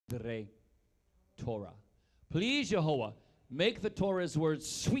Torah. Please, Jehovah, make the Torah's words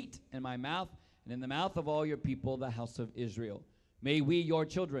sweet in my mouth and in the mouth of all your people, the house of Israel. May we, your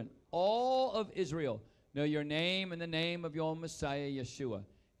children, all of Israel, know your name and the name of your Messiah, Yeshua.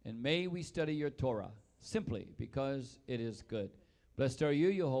 And may we study your Torah simply because it is good. Blessed are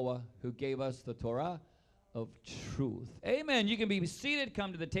you, Jehovah, who gave us the Torah of truth. Amen. You can be seated.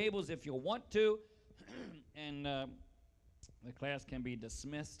 Come to the tables if you want to. And the class can be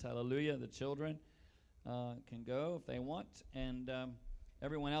dismissed. Hallelujah. The children can go if they want. And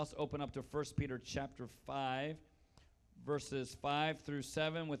everyone else, open up to 1 Peter chapter 5, verses 5 through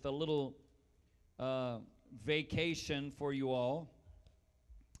 7 with a little vacation for you all.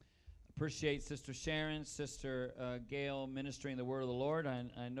 Appreciate Sister Sharon, Sister Gail ministering the word of the Lord.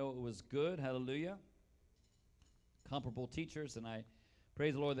 I know it was good. Hallelujah. Comparable teachers, and I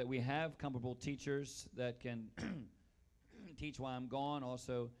praise the Lord that we have comparable teachers that can teach while I'm gone.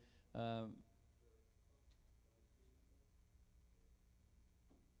 Also,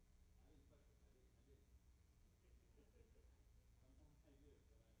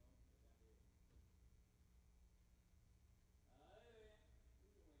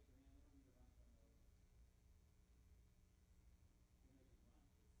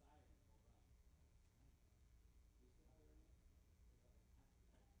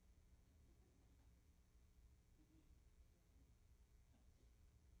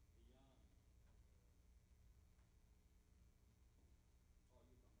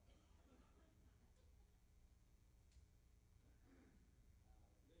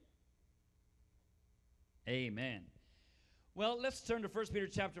 amen. Well, let's turn to 1 Peter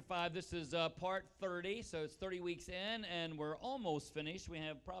chapter 5. This is part 30, so it's 30 weeks in, and we're almost finished. We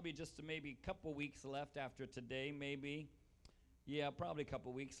have probably just maybe a couple weeks left after today, maybe. Yeah, probably a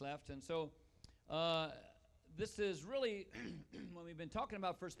couple weeks left. And so this is really, when we've been talking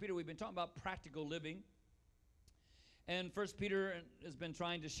about 1 Peter, we've been talking about practical living. And 1 Peter has been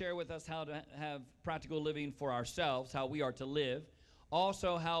trying to share with us how to have practical living for ourselves, how we are to live.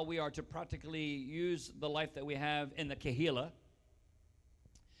 Also, how we are to practically use the life that we have in the Kehillah.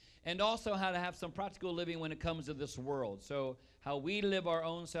 And also how to have some practical living when it comes to this world. So how we live our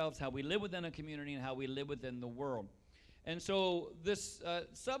own selves, how we live within a community, and how we live within the world. And so this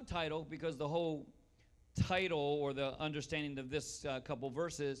subtitle, because the whole title or the understanding of this couple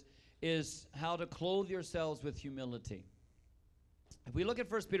verses is how to clothe yourselves with humility. If we look at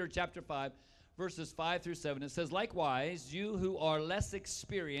 1 Peter chapter 5, verses 5 through 7, it says, likewise, you who are less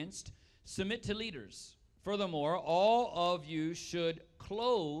experienced, submit to leaders. Furthermore, all of you should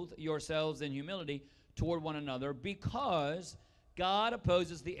clothe yourselves in humility toward one another, because God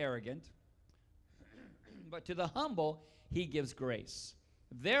opposes the arrogant, but to the humble he gives grace.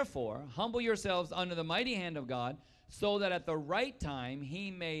 Therefore, humble yourselves under the mighty hand of God, so that at the right time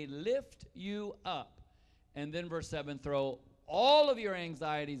he may lift you up. And then verse 7, throw all of your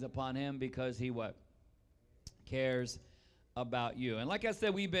anxieties upon him, because he what? Cares about you. And like I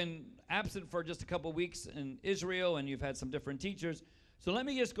said, we've been absent for just a couple weeks in Israel, and you've had some different teachers. So let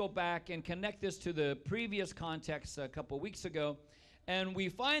me just go back and connect this to the previous context a couple weeks ago. And we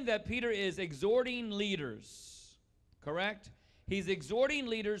find that Peter is exhorting leaders, correct? He's exhorting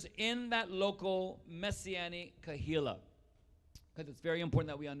leaders in that local Messianic Kehillah, because it's very important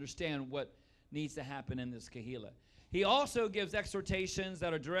that we understand what needs to happen in this Kehillah. He also gives exhortations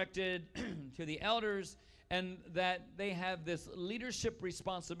that are directed to the elders, and that they have this leadership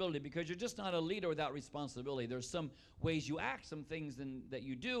responsibility, because you're just not a leader without responsibility. There's some ways you act, some things that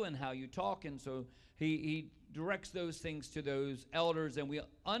you do, and how you talk, and so he directs those things to those elders. And we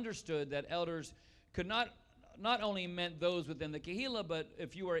understood that elders could not only meant those within the Kehillah, but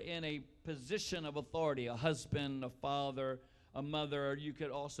if you were in a position of authority, a husband, a father, a mother, you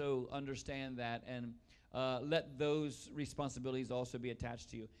could also understand that and let those responsibilities also be attached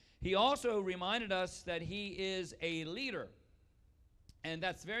to you. He also reminded us that he is a leader. And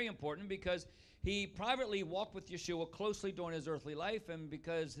that's very important, because he privately walked with Yeshua closely during his earthly life. And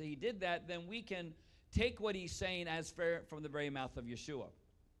because he did that, then we can take what he's saying as fair from the very mouth of Yeshua.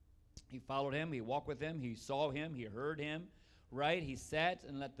 He followed him. He walked with him. He saw him. He heard him. Right? He sat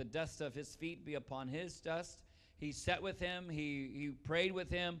and let the dust of his feet be upon his dust. He sat with him. He prayed with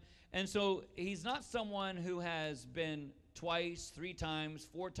him. And so he's not someone who has been twice, 3 times,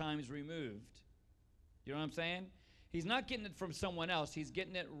 4 times removed. You know what I'm saying? He's not getting it from someone else. He's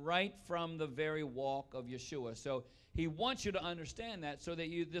getting it right from the very walk of Yeshua. So he wants you to understand that, so that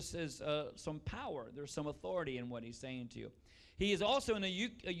this is some power. There's some authority in what he's saying to you. He is also in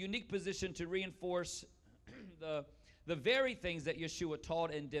a unique position to reinforce the very things that Yeshua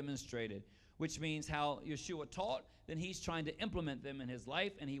taught and demonstrated. which means how Yeshua taught, then he's trying to implement them in his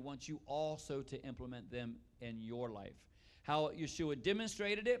life, and he wants you also to implement them in your life. How Yeshua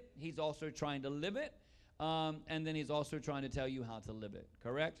demonstrated it, he's also trying to live it, and then he's also trying to tell you how to live it,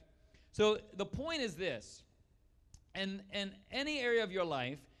 correct? So the point is this. In any area of your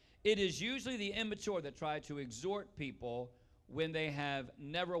life, it is usually the immature that try to exhort people when they have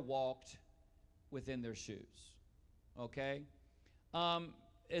never walked within their shoes, okay?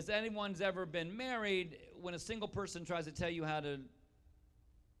 As anyone's ever been married, when a single person tries to tell you how to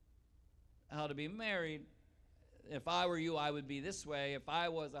be married, if I were you, I would be this way. If I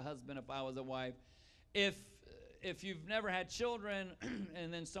was a husband, if I was a wife. If you've never had children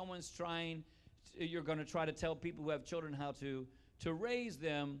and then someone's you're going to try to tell people who have children how to raise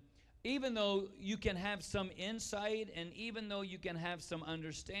them, even though you can have some insight and even though you can have some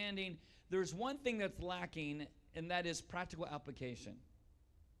understanding, there's one thing that's lacking, and that is practical application,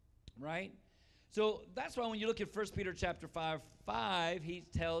 right? So that's why when you look at 1 Peter chapter 5, he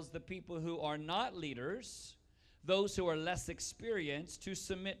tells the people who are not leaders, those who are less experienced, to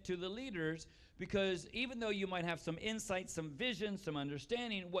submit to the leaders, because even though you might have some insight, some vision, some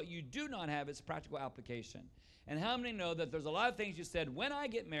understanding, what you do not have is practical application. And how many know that there's a lot of things you said, when I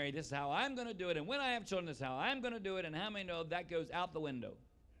get married, this is how I'm going to do it, and when I have children, this is how I'm going to do it, and how many know that goes out the window?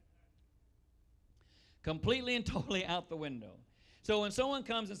 Completely and totally out the window. So when someone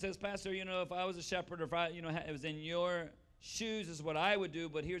comes and says, Pastor, if I was a shepherd, or if it was in your shoes, this is what I would do,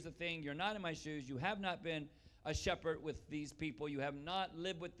 but here's the thing, you're not in my shoes, you have not been a shepherd with these people, you have not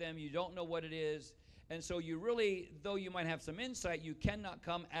lived with them, you don't know what it is, and so you really, though you might have some insight, you cannot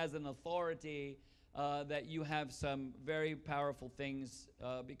come as an authority that you have some very powerful things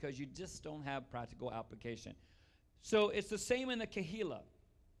because you just don't have practical application. So it's the same in the Kehillah.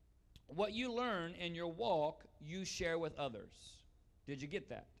 What you learn in your walk, you share with others. Did you get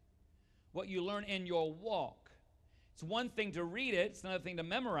that? What you learn in your walk. It's one thing to read it. It's another thing to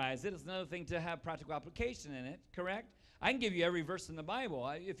memorize it. It's another thing to have practical application in it, correct? I can give you every verse in the Bible.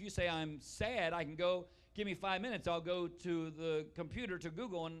 If you say I'm sad, I can go, give me 5 minutes. I'll go to the computer to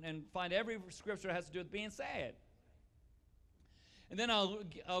Google and find every scripture that has to do with being sad. And then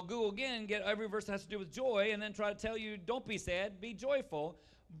I'll Google again and get every verse that has to do with joy and then try to tell you, don't be sad, be joyful.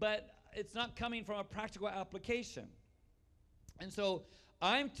 But it's not coming from a practical application. And so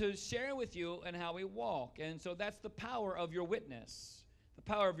I'm to share with you and how we walk. And so that's the power of your witness. The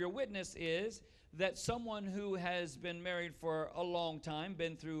power of your witness is that someone who has been married for a long time,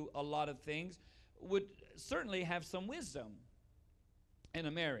 been through a lot of things, would certainly have some wisdom in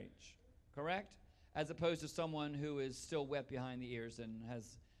a marriage, correct? As opposed to someone who is still wet behind the ears and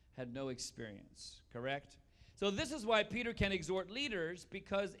has had no experience, correct? So this is why Peter can exhort leaders,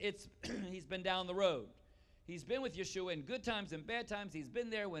 because he's been down the road. He's been with Yeshua in good times and bad times. He's been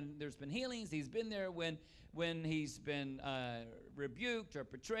there when there's been healings. He's been there when he's been rebuked or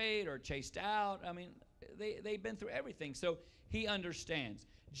betrayed or chased out. I mean, they've been through everything. So he understands.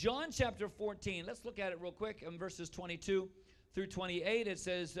 John chapter 14, let's look at it real quick. In verses 22 through 28, it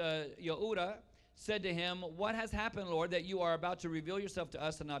says, Yehuda said to him, what has happened, Lord, that you are about to reveal yourself to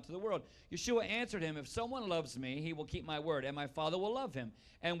us and not to the world? Yeshua answered him, if someone loves me, he will keep my word, and my Father will love him,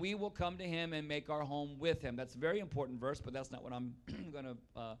 and we will come to him and make our home with him. That's a very important verse, but that's not what I'm going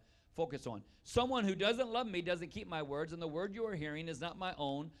to focus on. Someone who doesn't love me doesn't keep my words, and the word you are hearing is not my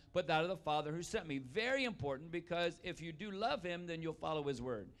own, but that of the Father who sent me. Very important, because if you do love him, then you'll follow his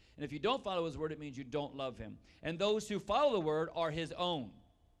word. And if you don't follow his word, it means you don't love him. And those who follow the word are his own.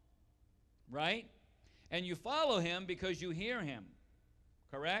 Right? And you follow him because you hear him.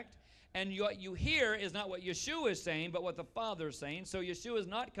 Correct? And what you hear is not what Yeshua is saying, but what the Father is saying. So Yeshua has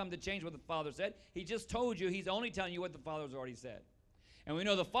not come to change what the Father said. He just told you. He's only telling you what the Father has already said. And we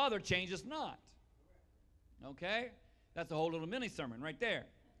know the Father changes not. Okay? That's a whole little mini sermon right there.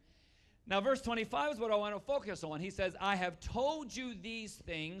 Now, verse 25 is what I want to focus on. He says, I have told you these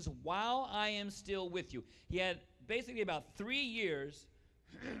things while I am still with you. He had basically about 3 years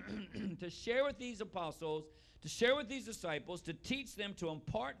to share with these apostles, to share with these disciples, to teach them, to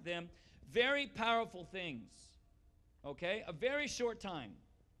impart them very powerful things. Okay? A very short time.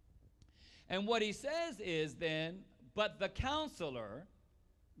 And what he says is then, but the counselor,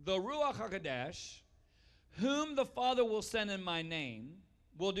 the Ruach HaKodesh, whom the Father will send in my name,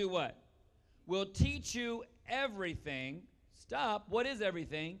 will do what? Will teach you everything. Stop. What is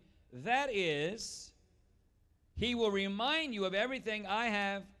everything? That is, he will remind you of everything I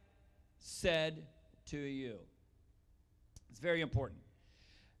have said to you. It's very important.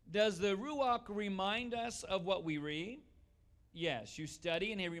 Does the Ruach remind us of what we read? Yes, you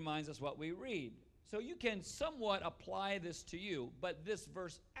study and he reminds us what we read. So you can somewhat apply this to you, but this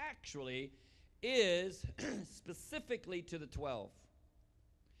verse actually is specifically to the 12.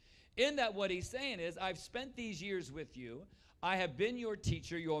 In that, what he's saying is, I've spent these years with you. I have been your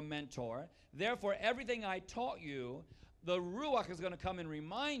teacher, your mentor. Therefore, everything I taught you, the Ruach is going to come and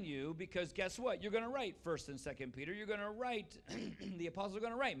remind you, because guess what? You're going to write 1st and 2nd Peter. You're going to write, the apostles are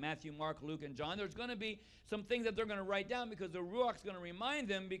going to write Matthew, Mark, Luke, and John. There's going to be some things that they're going to write down, because the Ruach is going to remind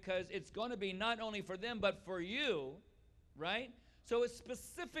them, because it's going to be not only for them, but for you, right? So it's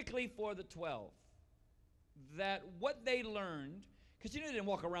specifically for the 12, that what they learned, because they didn't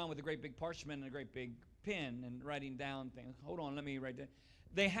walk around with a great big parchment and a great big pen and writing down things. Hold on, let me write that.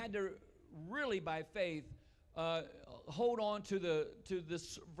 They had to really, by faith, hold on to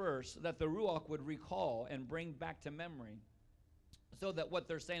this verse that the Ruach would recall and bring back to memory, so that what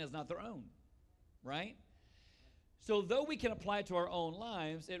they're saying is not their own, right? So though we can apply it to our own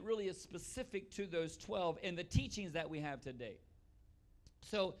lives, it really is specific to those 12 and the teachings that we have today.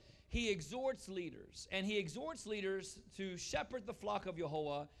 So he exhorts leaders, and he exhorts leaders to shepherd the flock of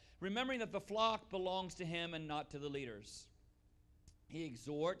Yahuwah, remembering that the flock belongs to him and not to the leaders. He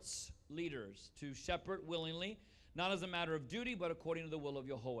exhorts leaders to shepherd willingly, not as a matter of duty, but according to the will of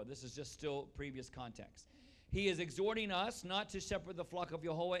Yahuwah. This is just still previous context. He is exhorting us not to shepherd the flock of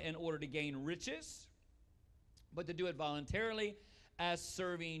Yahuwah in order to gain riches, but to do it voluntarily as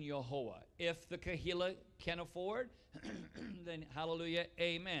serving Yahuwah. If the Kahila can afford, then hallelujah,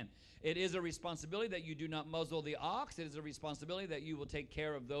 amen. It is a responsibility that you do not muzzle the ox. It is a responsibility that you will take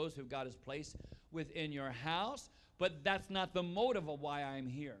care of those who God has placed within your house. But that's not the motive of why I'm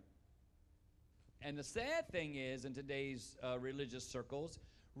here. And the sad thing is, in today's religious circles,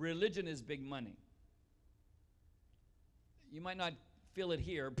 religion is big money. You might not feel it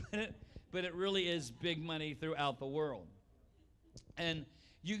here, but it really is big money throughout the world. And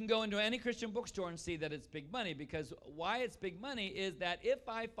you can go into any Christian bookstore and see that it's big money, because why it's big money is that if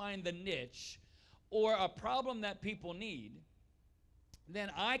I find the niche or a problem that people need,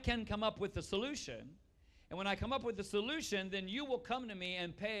 then I can come up with the solution. And when I come up with the solution, then you will come to me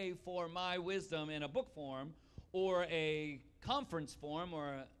and pay for my wisdom in a book form or a conference form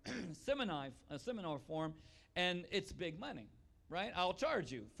or a seminar form, and it's big money, right? I'll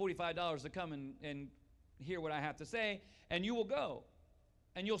charge you $45 to come and hear what I have to say, and you will go.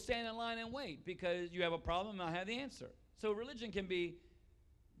 And you'll stand in line and wait because you have a problem and I have the answer. So religion can be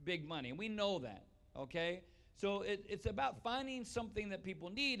big money. We know that, okay? So it's about finding something that people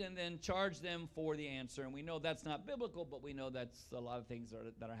need and then charge them for the answer. And we know that's not biblical, but we know that's a lot of things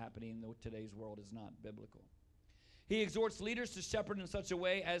that are happening in today's world is not biblical. He exhorts leaders to shepherd in such a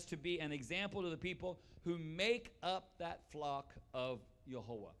way as to be an example to the people who make up that flock of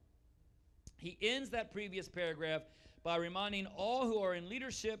Yahuwah. He ends that previous paragraph by reminding all who are in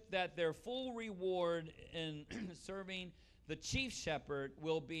leadership that their full reward in serving the chief shepherd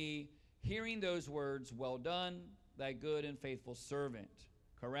will be hearing those words, "Well done, thy good and faithful servant."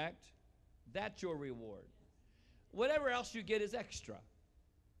 Correct? That's your reward. Whatever else you get is extra.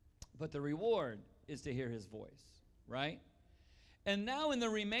 But the reward is to hear his voice, right? And now in the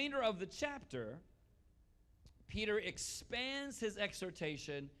remainder of the chapter, Peter expands his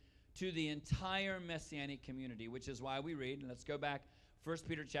exhortation to the entire Messianic community, which is why we read, and let's go back, 1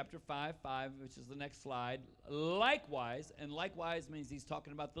 Peter chapter 5, which is the next slide. Likewise, and likewise means he's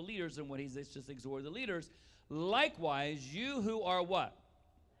talking about the leaders and what he's just exhorted the leaders. Likewise, you who are what?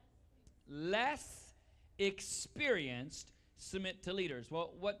 Less experienced, submit to leaders.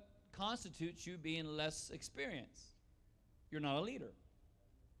 Well, what constitutes you being less experienced? You're not a leader.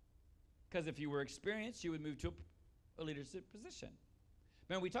 Because if you were experienced, you would move to a leadership position.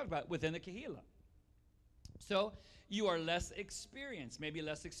 Remember, we talked about within the Kehillah. So you are less experienced, maybe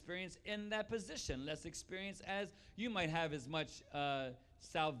less experienced in that position, less experienced as you might have as much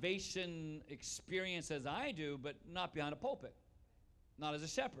salvation experience as I do, but not behind a pulpit, not as a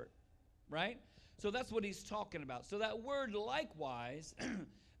shepherd, right? So that's what he's talking about. So that word likewise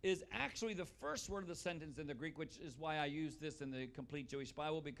is actually the first word of the sentence in the Greek, which is why I use this in the Complete Jewish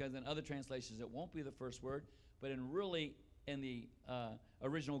Bible, because in other translations it won't be the first word, but in the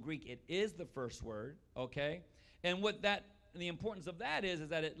original Greek, it is the first word, okay? And the importance of that is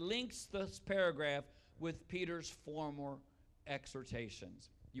that it links this paragraph with Peter's former exhortations.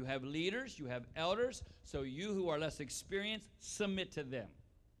 You have leaders, you have elders, so you who are less experienced, submit to them.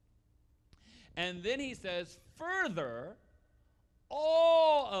 And then he says, further,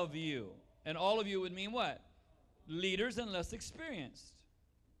 all of you, and all of you would mean what? Leaders and less experienced.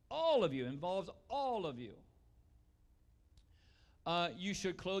 All of you, involves all of you. You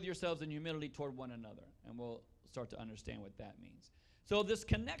should clothe yourselves in humility toward one another. And we'll start to understand what that means. So this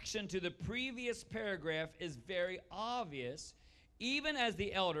connection to the previous paragraph is very obvious, even as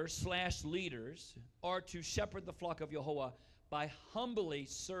the elders / leaders are to shepherd the flock of Jehovah by humbly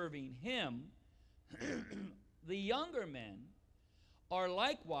serving him, the younger men are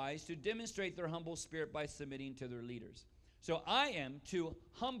likewise to demonstrate their humble spirit by submitting to their leaders. So I am to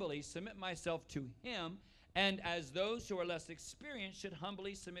humbly submit myself to him, and as those who are less experienced should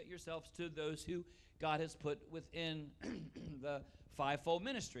humbly submit yourselves to those who God has put within the fivefold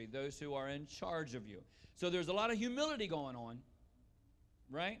ministry, those who are in charge of you. So there's a lot of humility going on,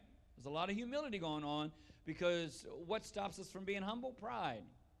 right? There's a lot of humility going on, because what stops us from being humble? Pride.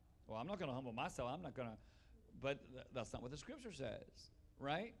 Well, I'm not going to humble myself. I'm not going to. But that's not what the scripture says,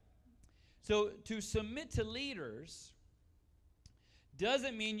 right? So to submit to leaders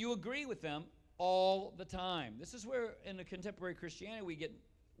doesn't mean you agree with them all the time. This is where in the contemporary Christianity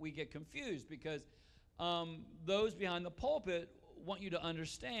we get confused, because those behind the pulpit want you to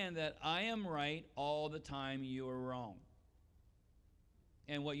understand that I am right all the time, you are wrong.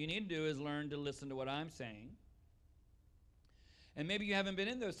 And what you need to do is learn to listen to what I'm saying. And maybe you haven't been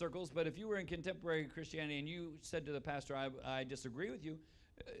in those circles, but if you were in contemporary Christianity and you said to the pastor, I disagree with you,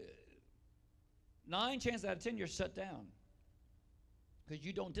 9 chances out of 10 you're shut down, because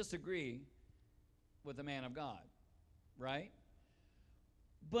you don't disagree with the man of God, right?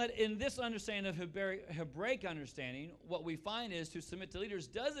 But in this understanding of Hebraic understanding, what we find is to submit to leaders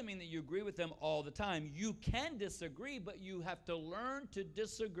doesn't mean that you agree with them all the time. You can disagree, but you have to learn to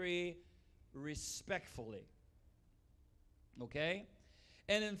disagree respectfully. Okay?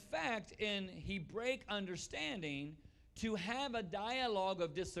 And in fact, in Hebraic understanding, to have a dialogue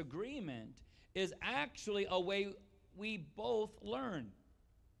of disagreement is actually a way we both learn.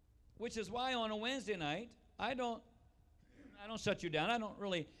 Which is why on a Wednesday night, I don't shut you down. I don't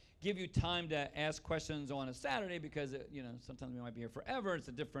really give you time to ask questions on a Saturday, because sometimes we might be here forever. It's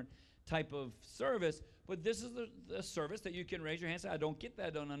a different type of service. But this is the service that you can raise your hand and say, I don't get that, I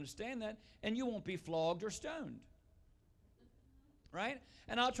don't understand that, and you won't be flogged or stoned. Right?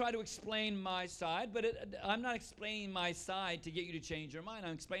 And I'll try to explain my side, but I'm not explaining my side to get you to change your mind.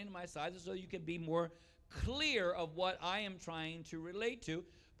 I'm explaining my side so you can be more clear of what I am trying to relate to.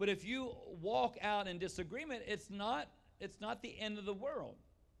 But if you walk out in disagreement, it's not the end of the world.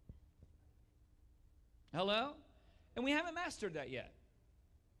 Hello? And we haven't mastered that yet,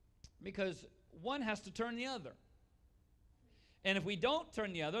 because one has to turn the other. And if we don't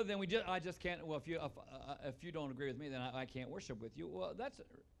turn the other, then I just can't. Well, if you don't agree with me, then I can't worship with you. Well, that's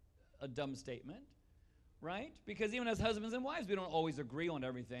a dumb statement, right? Because even as husbands and wives, we don't always agree on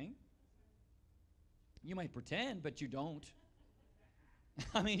everything. You might pretend, but you don't.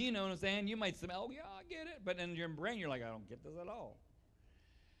 I mean, you know what I'm saying? You might say, oh, yeah, I get it. But in your brain, you're like, I don't get this at all.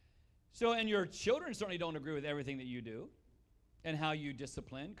 So, and your children certainly don't agree with everything that you do and how you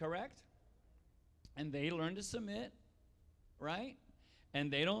discipline, correct? And they learn to submit, right?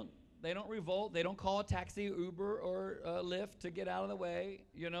 And they don't revolt. They don't call a taxi, Uber, or Lyft to get out of the way,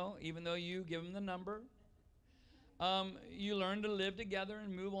 even though you give them the number. You learn to live together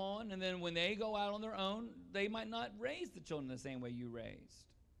and move on, and then when they go out on their own, they might not raise the children the same way you raised,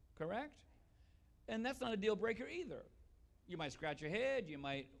 correct? And that's not a deal breaker either. You might scratch your head, you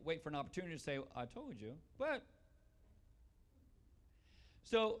might wait for an opportunity to say, I told you, but.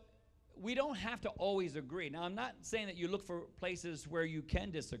 So we don't have to always agree. Now, I'm not saying that you look for places where you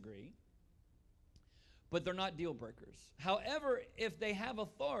can disagree, but they're not deal breakers. However, if they have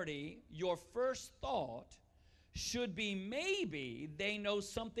authority, your first thought should be, maybe they know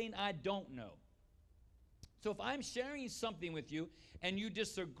something I don't know. So if I'm sharing something with you and you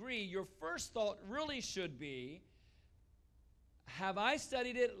disagree, your first thought really should be, have I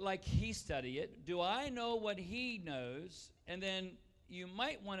studied it like he studied it? Do I know what he knows? And then you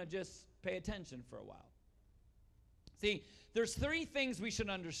might want to just pay attention for a while. See, there's 3 things we should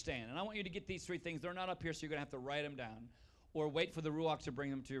understand, and I want you to get these 3 things. They're not up here, so you're going to have to write them down or wait for the Ruach to bring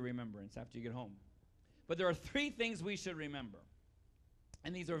them to your remembrance after you get home. But there are 3 things we should remember,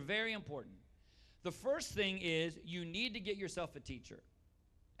 and these are very important. The first thing is you need to get yourself a teacher,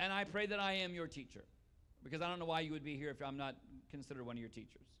 and I pray that I am your teacher, because I don't know why you would be here if I'm not considered one of your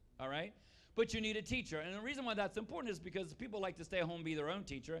teachers, all right? But you need a teacher, and the reason why that's important is because people like to stay home and be their own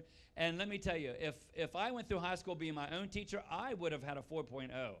teacher, and let me tell you, if I went through high school being my own teacher, I would have had a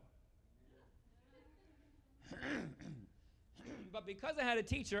 4.0. But because I had a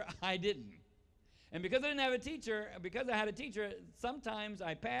teacher, I didn't. And because I didn't have a teacher, because I had a teacher, sometimes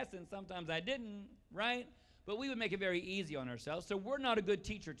I passed and sometimes I didn't, right? But we would make it very easy on ourselves, so we're not a good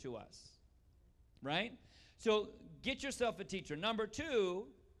teacher to us, right? So get yourself a teacher. Number 2,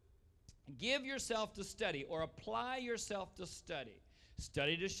 give yourself to study, or apply yourself to study.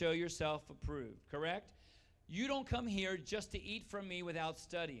 Study to show yourself approved, correct? You don't come here just to eat from me without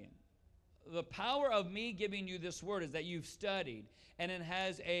studying. The power of me giving you this word is that you've studied, and it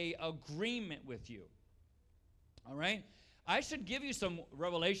has a agreement with you. All right? I should give you some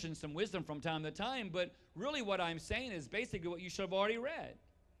revelation, some wisdom from time to time, but really what I'm saying is basically what you should have already read.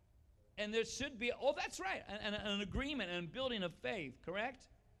 And there should be, oh, that's right, an agreement and building of faith, correct?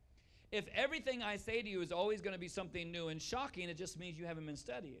 If everything I say to you is always going to be something new and shocking, it just means you haven't been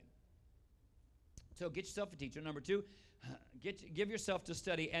studying. So get yourself a teacher. Number 2, give yourself to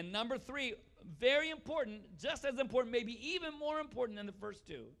study. And number 3, very important, just as important, maybe even more important than the first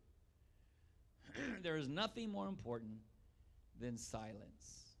 2. There is nothing more important than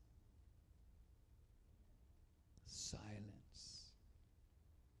silence. Silence.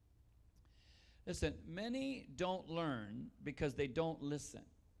 Listen, many don't learn because they don't listen.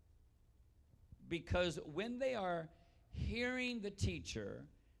 Because when they are hearing the teacher,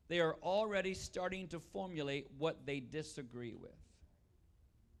 they are already starting to formulate what they disagree with.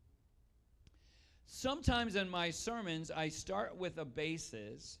 Sometimes in my sermons, I start with a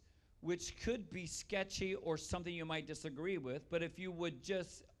basis which could be sketchy or something you might disagree with, but if you would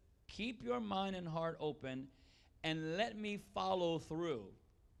just keep your mind and heart open and let me follow through,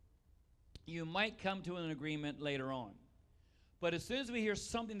 you might come to an agreement later on. But as soon as we hear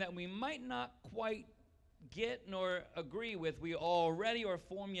something that we might not quite get nor agree with, we already are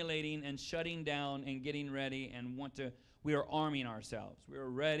formulating and shutting down and getting ready and we are arming ourselves. We are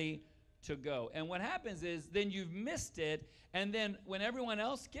ready to go. And what happens is then you've missed it, and then when everyone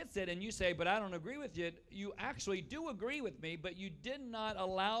else gets it and you say, but I don't agree with you, you actually do agree with me, but you did not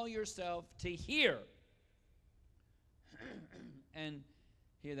allow yourself to hear and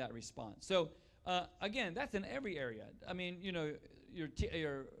hear that response. So again, that's in every area. I mean, you know, your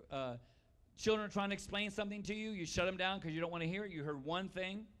children are trying to explain something to you. You shut them down because you don't want to hear it. You heard one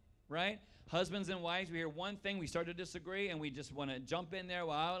thing, right? Husbands and wives, we hear one thing, we start to disagree, and we just want to jump in there.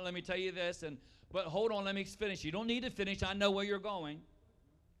 Well, let me tell you this, but hold on, let me finish. You don't need to finish. I know where you're going.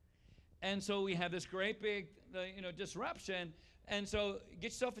 And so we have this great big, disruption. And so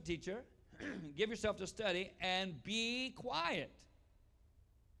get yourself a teacher, give yourself to study, and be quiet.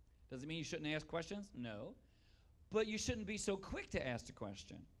 Does it mean you shouldn't ask questions? No. But you shouldn't be so quick to ask the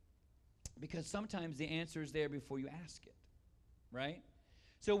question, because sometimes the answer is there before you ask it, right?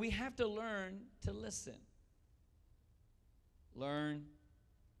 So we have to learn to listen. Learn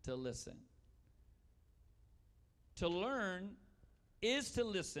to listen. To learn is to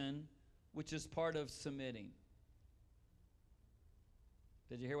listen, which is part of submitting.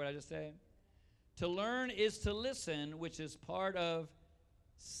 Did you hear what I just said? To learn is to listen, which is part of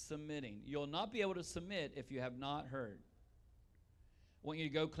submitting. You'll not be able to submit if you have not heard. I want you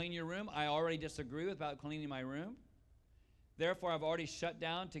to go clean your room. I already disagree about cleaning my room. Therefore, I've already shut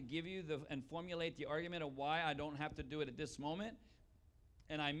down to give you and formulate the argument of why I don't have to do it at this moment.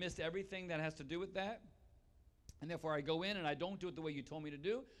 And I missed everything that has to do with that. And therefore, I go in and I don't do it the way you told me to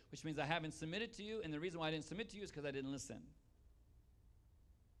do, which means I haven't submitted to you. And the reason why I didn't submit to you is because I didn't listen.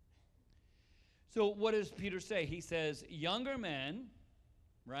 So what does Peter say? He says, younger men,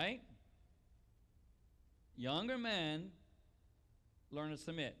 right? Younger men learn to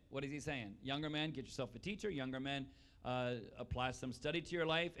submit. What is he saying? Younger men, get yourself a teacher. Younger men, apply some study to your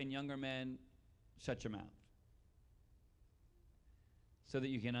life. And younger men, shut your mouth so that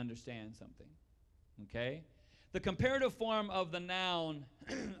you can understand something. Okay? The comparative form of the noun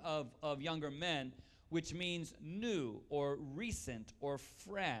of younger men, which means new or recent or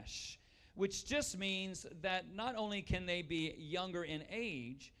fresh, which just means that not only can they be younger in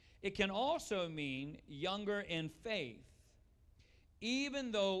age, it can also mean younger in faith.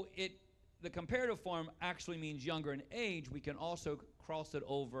 Even though the comparative form actually means younger in age, we can also cross it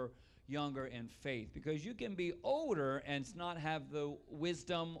over younger in faith, because you can be older and not have the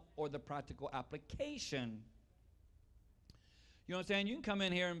wisdom or the practical application. You know what I'm saying? You can come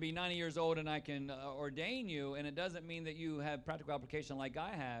in here and be 90 years old and I can ordain you, and it doesn't mean that you have practical application like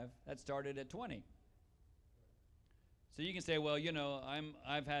I have that started at 20. So you can say, well,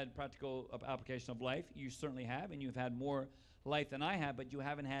 I've had practical application of life. You certainly have, and you've had more life than I have, but you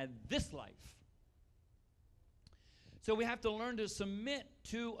haven't had this life. So we have to learn to submit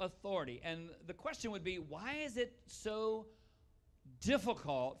to authority. And the question would be, why is it so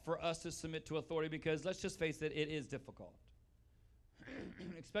difficult for us to submit to authority? Because let's just face it, it is difficult.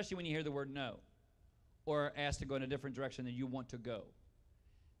 Especially when you hear the word no, or asked to go in a different direction than you want to go.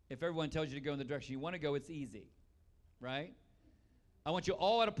 If everyone tells you to go in the direction you want to go, it's easy, right? I want you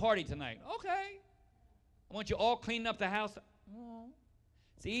all at a party tonight. Okay. I want you all cleaning up the house. Oh.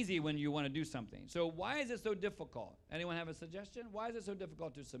 It's easy when you want to do something. So why is it so difficult? Anyone have a suggestion? Why is it so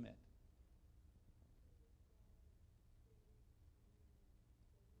difficult to submit?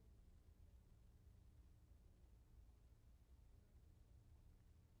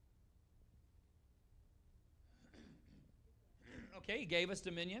 Okay, he gave us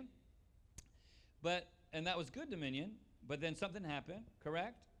dominion, and that was good dominion, but then something happened,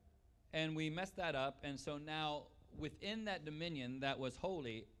 correct? And we messed that up, and so now within that dominion that was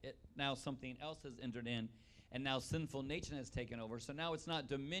holy, now something else has entered in, and now sinful nature has taken over. So now it's not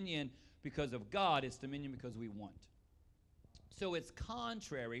dominion because of God, it's dominion because we want. So it's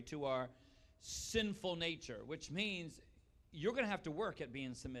contrary to our sinful nature, which means you're going to have to work at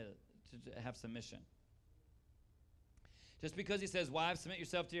being submitted, to have submission. Just because he says, wives, submit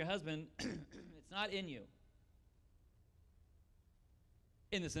yourself to your husband, it's not in you,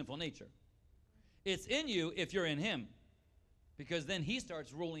 in the sinful nature. It's in you if you're in him, because then he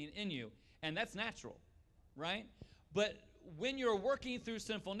starts ruling in you, and that's natural, right? But when you're working through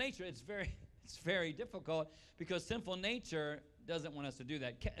sinful nature, it's very difficult, because sinful nature doesn't want us to do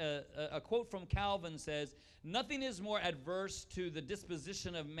that. A quote from Calvin says, "Nothing is more adverse to the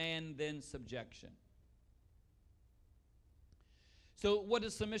disposition of man than subjection." So what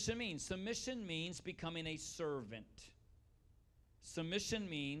does submission mean? Submission means becoming a servant. Submission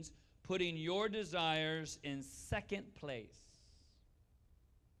means putting your desires in second place.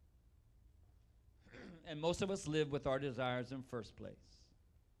 And most of us live with our desires in first place.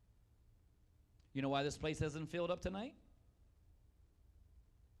 You know why this place hasn't filled up tonight?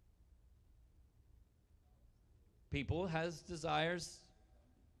 People has desires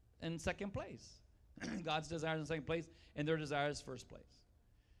in second place. God's desires in second place, and their desires first place.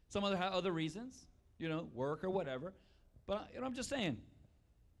 Some other reasons, work or whatever. But I'm just saying,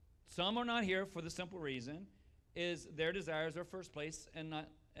 some are not here for the simple reason is their desires are first place and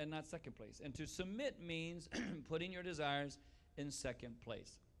not second place. And to submit means putting your desires in second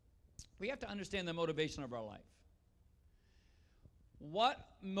place. We have to understand the motivation of our life. What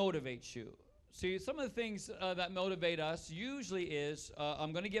motivates you? See, some of the things that motivate us usually is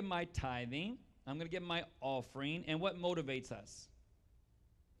I'm going to give my tithing, I'm going to give my offering, and what motivates us?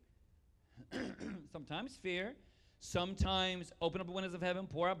 Sometimes fear, sometimes open up the windows of heaven,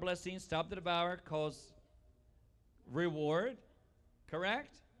 pour out blessings, stop the devourer, cause reward,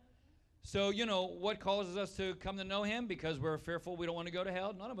 correct? So, what causes us to come to know him? Because we're fearful we don't want to go to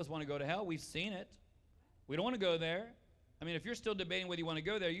hell. None of us want to go to hell. We've seen it. We don't want to go there. I mean, if you're still debating whether you want to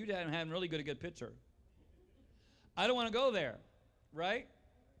go there, you haven't really got a good picture. I don't want to go there, right?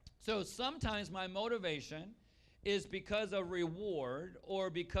 So sometimes my motivation is because of reward or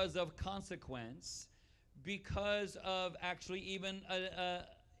because of consequence, because of actually even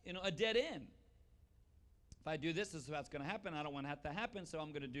a dead end. If I do this is what's going to happen. I don't want that to happen, so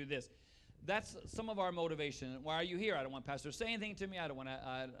I'm going to do this. That's some of our motivation. Why are you here? I don't want pastor to say anything to me. I don't want to,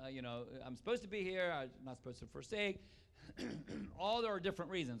 I'm supposed to be here. I'm not supposed to forsake. All there are different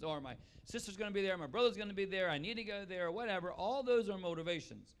reasons. Or my sister's going to be there. My brother's going to be there. I need to go there, or whatever. All those are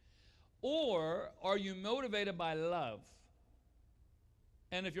motivations. Or are you motivated by love?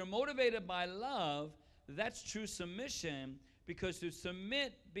 And if you're motivated by love, that's true submission, because to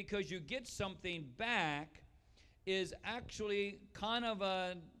submit because you get something back is actually kind of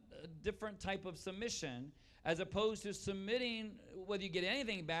a different type of submission, as opposed to submitting whether you get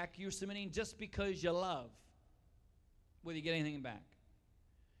anything back. You're submitting just because you love, whether you get anything back.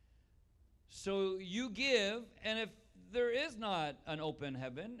 So you give, and if there is not an open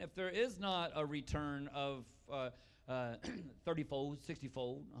heaven, if there is not a return of 30-fold,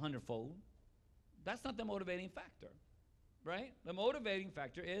 60-fold, 100-fold, that's not the motivating factor, right? The motivating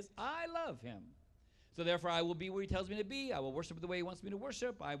factor is I love him. So therefore I will be where he tells me to be. I will worship the way he wants me to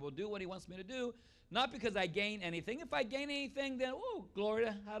worship. I will do what he wants me to do, not because I gain anything. If I gain anything, then, glory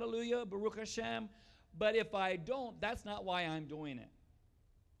to hallelujah, Baruch Hashem. But if I don't, that's not why I'm doing it,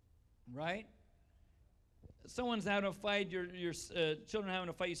 right? Someone's having a fight, your children are having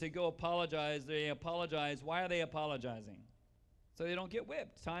a fight, you say, go apologize. They apologize. Why are they apologizing? So they don't get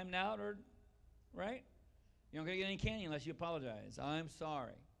whipped, timed out, or, right? You're not going to get any candy unless you apologize. I'm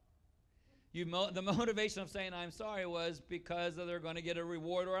sorry. The motivation of saying I'm sorry was because they're going to get a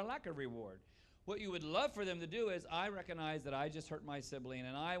reward or a lack of reward. What you would love for them to do is, I recognize that I just hurt my sibling,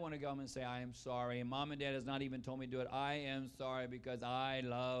 and I want to go home and say, I am sorry. And mom and dad has not even told me to do it. I am sorry because I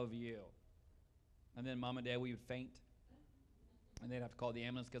love you. And then mom and dad, we would faint. And they'd have to call the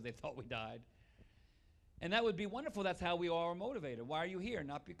ambulance because they thought we died. And that would be wonderful. That's how we are motivated. Why are you here?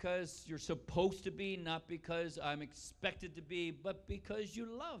 Not because you're supposed to be, not because I'm expected to be, but because you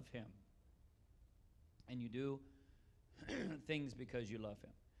love him. And you do things because you love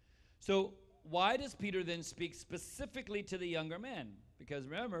him. So why does Peter then speak specifically to the younger men? Because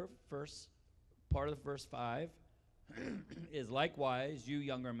remember, first part of verse 5 is likewise, you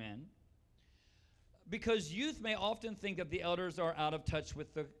younger men. Because youth may often think that the elders are out of touch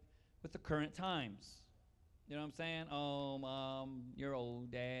with the current times. You know what I'm saying? Oh, mom, you're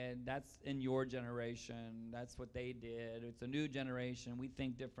old, dad. That's in your generation. That's what they did. It's a new generation. We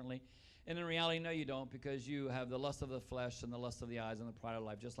think differently. And in reality, no, you don't, because you have the lust of the flesh and the lust of the eyes and the pride of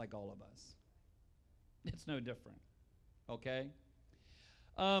life, just like all of us. It's no different. Okay?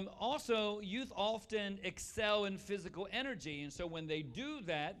 Also, youth often excel in physical energy. And so when they do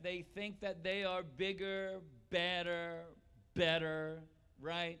that, they think that they are bigger, better,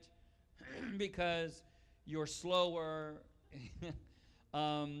 right? Because you're slower.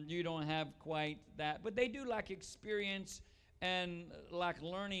 You don't have quite that. But they do lack experience and lack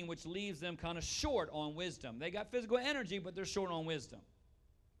learning, which leaves them kind of short on wisdom. They got physical energy, but they're short on wisdom.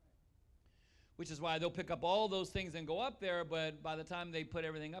 Which is why they'll pick up all those things and go up there, but by the time they put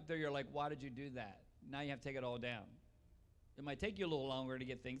everything up there, you're like, why did you do that? Now you have to take it all down. It might take you a little longer to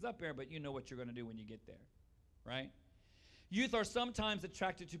get things up there, but you know what you're going to do when you get there, right? Youth are sometimes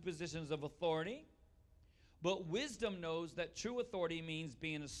attracted to positions of authority, but wisdom knows that true authority means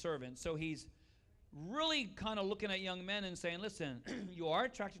being a servant. So he's really kind of looking at young men and saying, listen, you are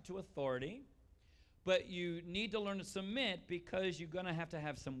attracted to authority, but you need to learn to submit, because you're going to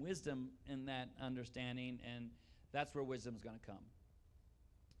have some wisdom in that understanding, and that's where wisdom is going to come.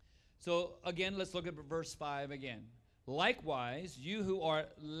 So again, let's look at verse 5 again. Likewise, you who are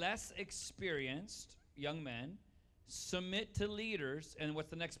less experienced, young men, submit to leaders. And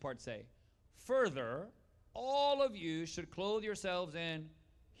what's the next part say? Further, all of you should clothe yourselves in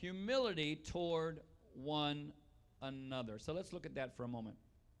humility toward one another. So let's look at that for a moment.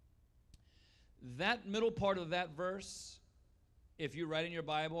 That middle part of that verse, if you write in your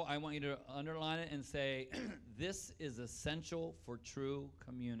Bible, I want you to underline it and say, this is essential for true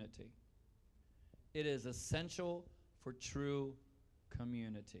community. It is essential for true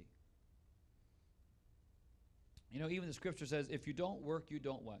community. You know, even the scripture says, if you don't work, you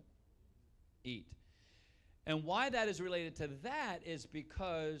don't what? Eat. And why that is related to that is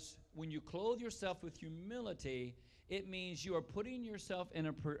because when you clothe yourself with humility, it means you are putting yourself in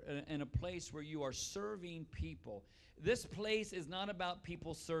a place where you are serving people. This place is not about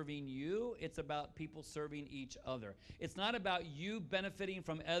people serving you. It's about people serving each other. It's not about you benefiting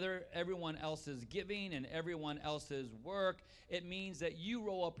from everyone else's giving and everyone else's work. It means that you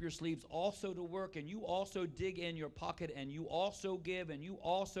roll up your sleeves also to work, and you also dig in your pocket, and you also give, and you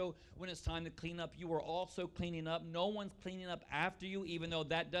also, when it's time to clean up, you are also cleaning up. No one's cleaning up after you, even though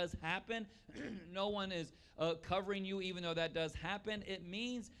that does happen. No one is covering you, even though that does happen. It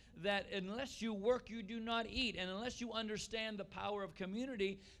means that unless you work, you do not eat. And unless you understand the power of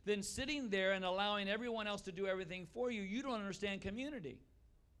community, then sitting there and allowing everyone else to do everything for you, you don't understand community.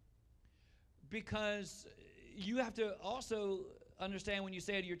 Because you have to also understand, when you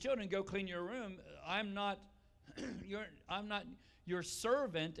say to your children, go clean your room, I'm not your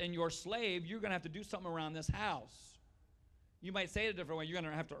servant and your slave. You're going to have to do something around this house. You might say it a different way. You're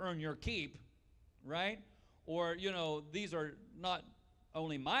going to have to earn your keep, right? Or, you know, these are not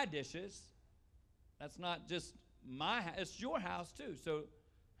only my dishes. That's not just my house. It's your house too. So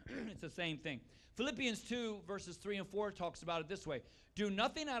it's the same thing. Philippians 2 verses 3 and 4 talks about it this way. Do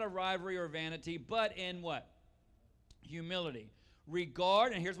nothing out of rivalry or vanity, but in what? Humility.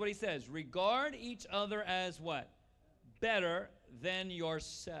 Regard, and here's what he says. Regard each other as what? Better than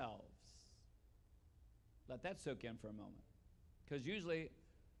yourselves. Let that soak in for a moment. Because usually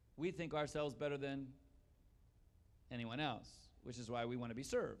we think ourselves better than anyone else, which is why we want to be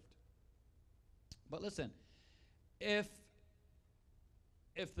served. But listen, if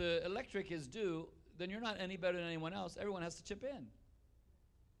the electric is due, then you're not any better than anyone else. Everyone has to chip in.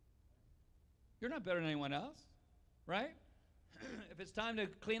 You're not better than anyone else, right? If it's time to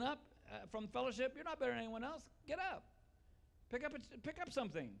clean up from fellowship, you're not better than anyone else. Get up. Pick up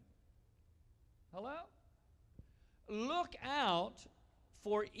something. Hello? Look out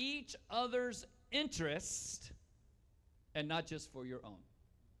for each other's interest, and not just for your own.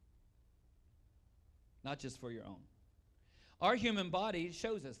 Not just for your own. Our human body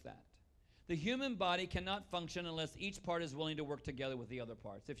shows us that. The human body cannot function unless each part is willing to work together with the other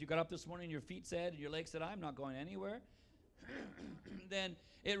parts. If you got up this morning and your feet said, and your legs said, I'm not going anywhere, then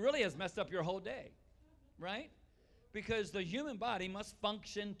it really has messed up your whole day, right? Because the human body must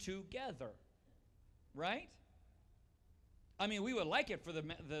function together, right? I mean, we would like it for the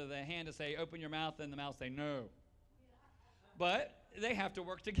hand to say, open your mouth, and the mouth say, no. But they have to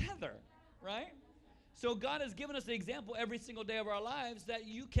work together, right? So God has given us the example every single day of our lives that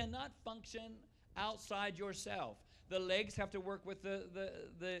you cannot function outside yourself. The legs have to work with the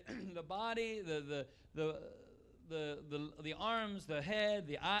body, the arms, the head,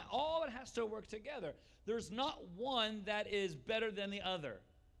 the eye. All it has to work together. There's not one that is better than the other,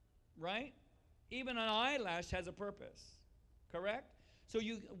 right? Even an eyelash has a purpose. Correct? So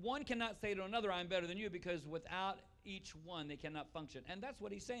one cannot say to another, I'm better than you, because without each one, they cannot function. And that's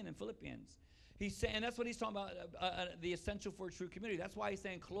what he's saying in Philippians. He's saying, and that's what he's talking about, the essential for a true community. That's why he's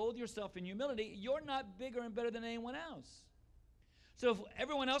saying, clothe yourself in humility. You're not bigger and better than anyone else. So if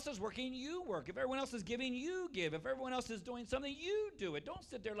everyone else is working, you work. If everyone else is giving, you give. If everyone else is doing something, you do it. Don't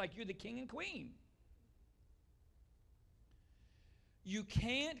sit there like you're the king and queen. You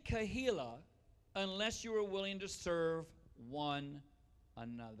can't kahila unless you are willing to serve one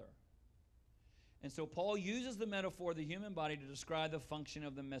another. And so Paul uses the metaphor of the human body to describe the function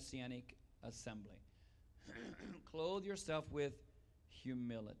of the messianic assembly. Clothe yourself with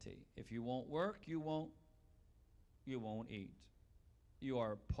humility. If you won't work, you won't eat. You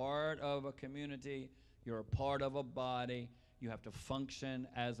are part of a community. You're a part of a body. You have to function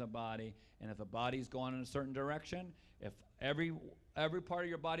as a body. And if the body's going in a certain direction, if every part of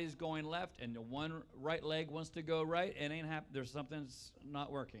your body is going left and the one right leg wants to go right, it ain't there's something's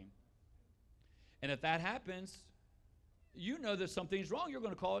not working. And if that happens, you know that something's wrong. You're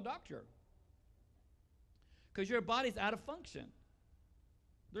going to call a doctor. Because your body's out of function.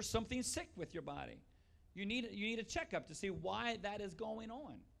 There's something sick with your body. You need a checkup to see why that is going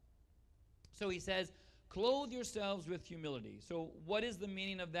on. So he says, clothe yourselves with humility. So what is the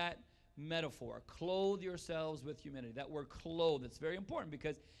meaning of that metaphor? Clothe yourselves with humility. That word clothe, it's very important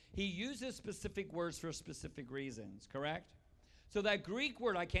because he uses specific words for specific reasons, correct? So that Greek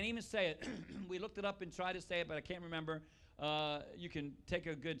word, I can't even say it. We looked it up and tried to say it, but I can't remember. You can take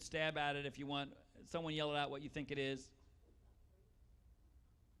a good stab at it if you want. Someone yell it out what you think it is.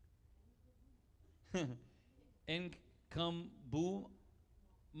 Enkumbuma.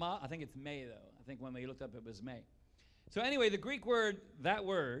 I think it's May, though. I think when we looked up, it was May. So anyway, the Greek word, that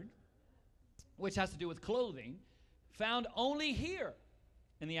word, which has to do with clothing, found only here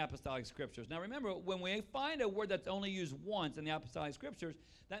in the Apostolic Scriptures. Now remember, when we find a word that's only used once in the Apostolic Scriptures,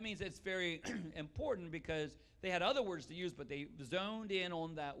 that means it's very important because they had other words to use, but they zoned in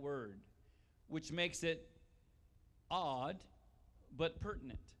on that word, which makes it odd but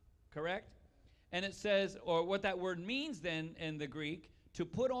pertinent, correct? And it says, or what that word means then in the Greek, to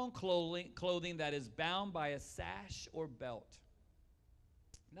put on clothing that is bound by a sash or belt.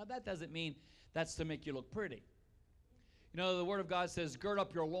 Now that doesn't mean that's to make you look pretty. You know, the Word of God says, gird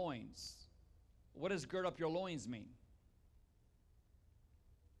up your loins. What does gird up your loins mean?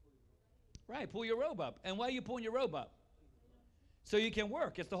 Right, pull your robe up. And why are you pulling your robe up? So you can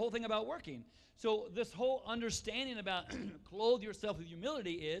work. It's the whole thing about working. So this whole understanding about clothe yourself with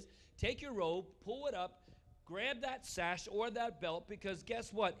humility is take your robe, pull it up, grab that sash or that belt, because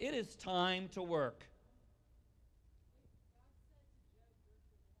guess what? It is time to work.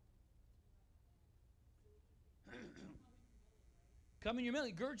 Come in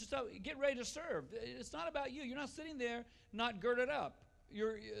humility. Gird yourself. Get ready to serve. It's not about you. You're not sitting there not girded up.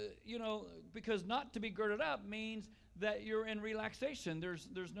 You're, because not to be girded up means that you're in relaxation.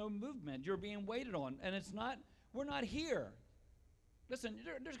 There's no movement. You're being waited on, and it's not. We're not here. Listen,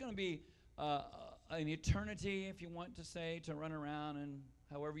 there's going to be an eternity, if you want to say, to run around and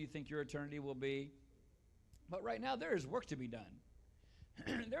however you think your eternity will be. But right now, there is work to be done.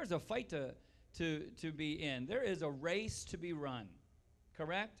 There's a fight to be in. There is a race to be run.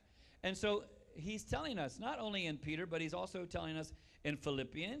 Correct? And so he's telling us, not only in Peter, but he's also telling us in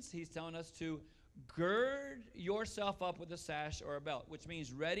Philippians, he's telling us to gird yourself up with a sash or a belt, which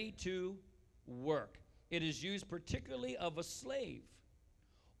means ready to work. It is used particularly of a slave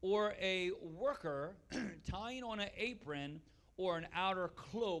or a worker tying on an apron or an outer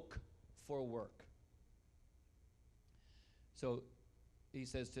cloak for work. So he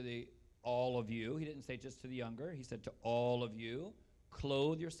says to all of you, he didn't say just to the younger, he said to all of you,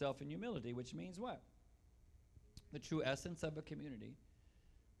 clothe yourself in humility, which means what? The true essence of a community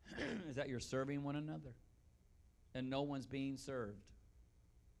is that you're serving one another and no one's being served.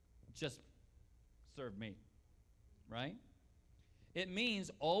 Just serve me, right? It means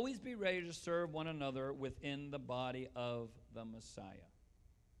always be ready to serve one another within the body of the Messiah.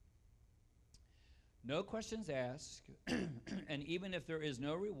 No questions asked, and even if there is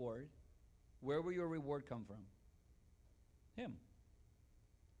no reward, where will your reward come from? Him.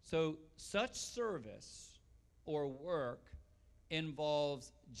 So such service or work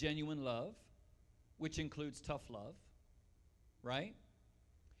involves genuine love, which includes tough love, right?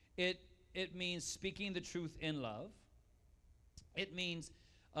 It means speaking the truth in love. It means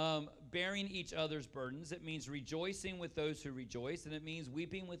bearing each other's burdens. It means rejoicing with those who rejoice, and it means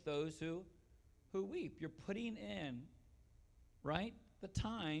weeping with those who weep. You're putting in, right, the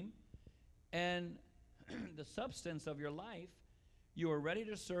time and the substance of your life You are ready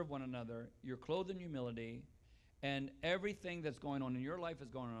to serve one another. You're clothed in humility. And everything that's going on in your life is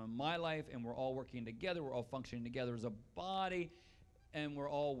going on in my life. And we're all working together. We're all functioning together as a body. And we're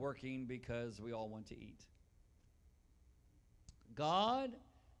all working because we all want to eat. God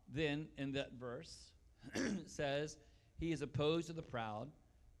then, in that verse, says he is opposed to the proud,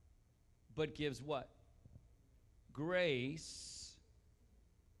 but gives what? Grace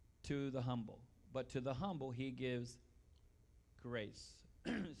to the humble. But to the humble, he gives grace.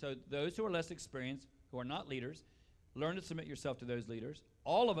 So those who are less experienced, who are not leaders, learn to submit yourself to those leaders.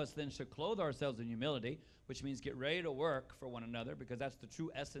 All of us then should clothe ourselves in humility, which means get ready to work for one another, because that's the true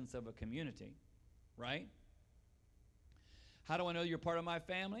essence of a community, right? How do I know you're part of my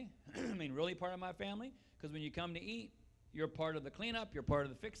family? I mean, really part of my family? Because when you come to eat, you're part of the cleanup, you're part of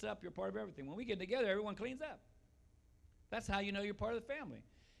the fix-up, you're part of everything. When we get together, everyone cleans up. That's how you know you're part of the family.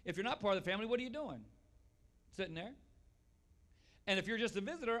 If you're not part of the family, what are you doing? Sitting there? And if you're just a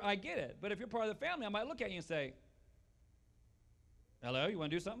visitor, I get it. But if you're part of the family, I might look at you and say, hello, you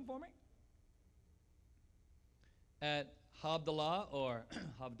want to do something for me? At Havdalah, or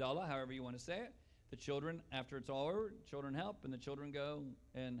Havdalah, however you want to say it, the children, after it's all over, children help, and the children go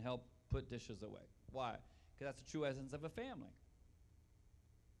and help put dishes away. Why? Because that's the true essence of a family.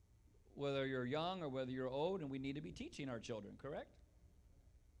 Whether you're young or whether you're old, and we need to be teaching our children, correct?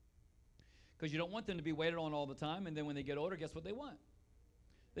 Because you don't want them to be waited on all the time, and then when they get older, guess what they want?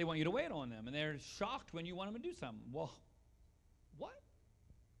 They want you to wait on them, and they're shocked when you want them to do something. Well, what?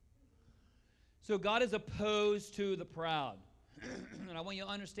 So God is opposed to the proud. And I want you to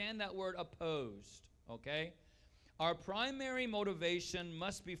understand that word opposed, okay? Our primary motivation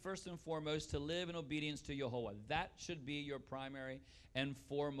must be first and foremost to live in obedience to Jehovah. That should be your primary and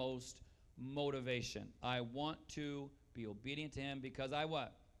foremost motivation. I want to be obedient to him because I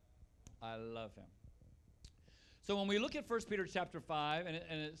what? I love him. So when we look at 1 Peter chapter 5,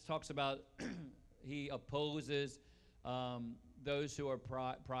 and it talks about he opposes those who are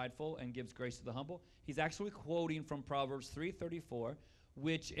prideful and gives grace to the humble, he's actually quoting from Proverbs 3:34,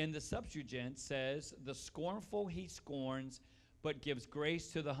 which in the Septuagint says, the scornful he scorns, but gives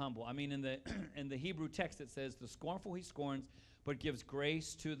grace to the humble. I mean, in the Hebrew text it says, the scornful he scorns, but gives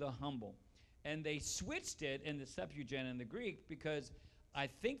grace to the humble. And they switched it in the Septuagint and the Greek because I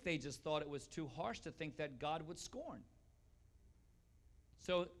think they just thought it was too harsh to think that God would scorn.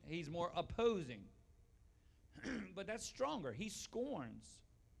 So he's more opposing. But that's stronger. He scorns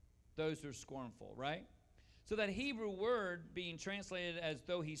those who are scornful, right? So that Hebrew word being translated as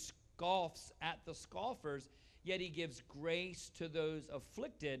though he scoffs at the scoffers, yet he gives grace to those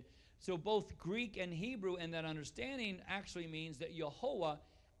afflicted. So both Greek and Hebrew in that understanding actually means that Yehovah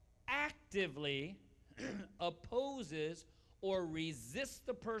actively opposes or resists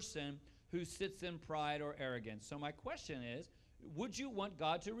the person who sits in pride or arrogance. So my question is, would you want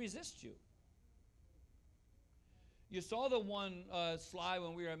God to resist you? You saw the one slide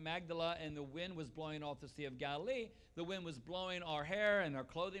when we were at Magdala and the wind was blowing off the Sea of Galilee. The wind was blowing our hair and our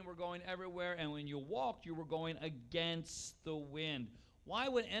clothing were going everywhere. And when you walked, you were going against the wind. Why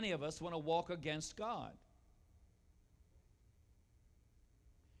would any of us want to walk against God?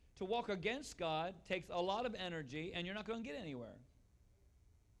 To walk against God takes a lot of energy and you're not going to get anywhere.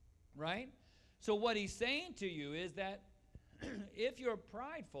 Right? So what he's saying to you is that if you're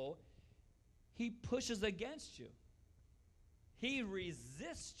prideful, he pushes against you. He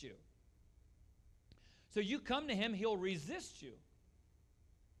resists you. So you come to him, he'll resist you.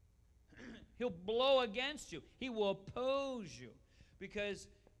 He'll blow against you. He will oppose you because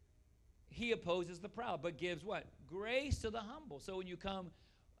he opposes the proud, but gives what? Grace to the humble. So when you come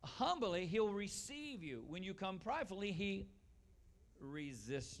humbly, he'll receive you. When you come pridefully, he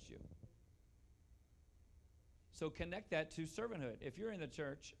resists you. So connect that to servanthood. If you're in the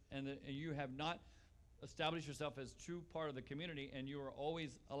church and you have not established yourself as true part of the community and you are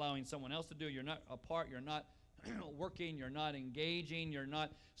always allowing someone else to do, you're not a part, you're not working, you're not engaging, you're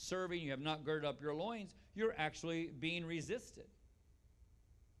not serving, you have not girded up your loins, you're actually being resisted.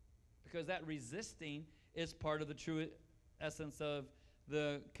 Because that resisting is part of the true essence of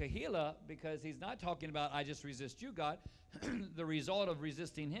the kahila, because he's not talking about, I just resist you, God. The result of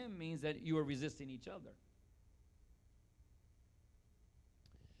resisting him means that you are resisting each other.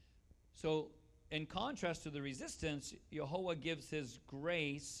 So, in contrast to the resistance, Yehovah gives his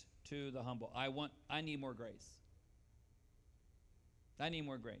grace to the humble. I need more grace. I need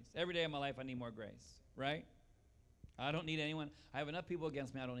more grace. Every day of my life, I need more grace, right? I don't need anyone. I have enough people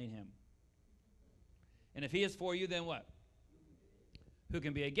against me. I don't need him. And if he is for you, then what? Who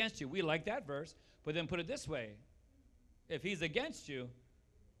can be against you? We like that verse, but then put it this way. If he's against you,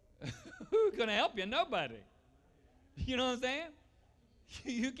 who's going to help you? Nobody. You know what I'm saying?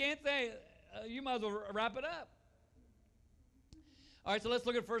 You can't say, you might as well wrap it up. All right, so let's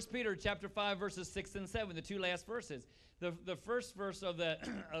look at 1 Peter chapter 5, verses 6 and 7, the two last verses. The first verse of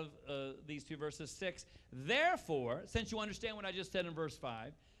these two verses, 6. Therefore, since you understand what I just said in verse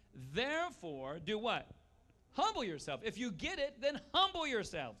 5, therefore, do what? Humble yourself. If you get it, then humble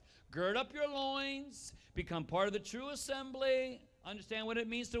yourselves. Gird up your loins, become part of the true assembly, understand what it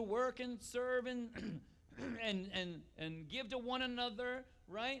means to work and serve and and give to one another,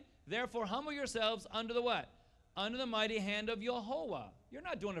 right? Therefore, humble yourselves under the what? Under the mighty hand of Yehovah. You're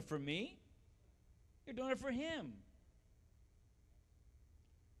not doing it for me. You're doing it for him.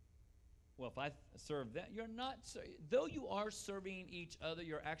 Well, if I serve that, you're not, though you are serving each other,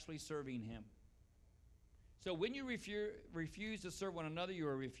 you're actually serving him. So when you refuse to serve one another, you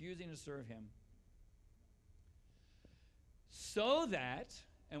are refusing to serve him. So that,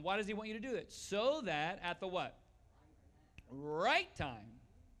 and why does he want you to do it? So that at the what? Right time,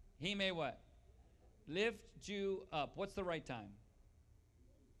 he may what? Lift you up. What's the right time?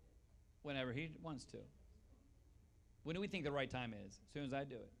 Whenever he wants to. When do we think the right time is? As soon as I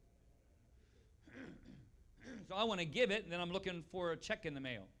do it. So I want to give it, and then I'm looking for a check in the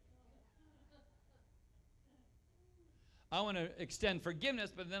mail. I want to extend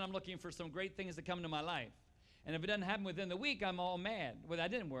forgiveness, but then I'm looking for some great things to come into my life. And if it doesn't happen within the week, I'm all mad. Well,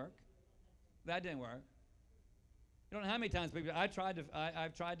 that didn't work. That didn't work. You don't know how many times people, I've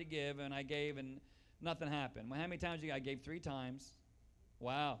tried to give, and I gave, and nothing happened. Well, how many times I gave 3 times?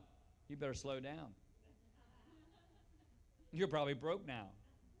 Wow, you better slow down. You're probably broke now.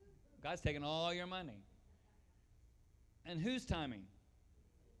 God's taking all your money. And whose timing?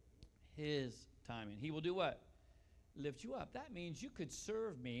 His timing. He will do what? Lift you up. That means you could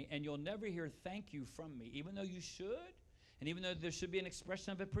serve me and you'll never hear thank you from me, even though you should, and even though there should be an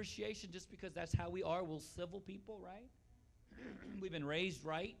expression of appreciation, just because that's how we are. We're civil people, right? We've been raised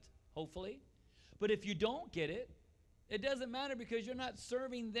right, hopefully. But if you don't get it, it doesn't matter, because you're not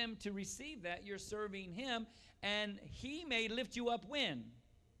serving them to receive that. You're serving him, and he may lift you up when?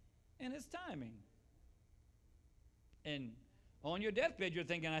 In his timing. And on your deathbed, you're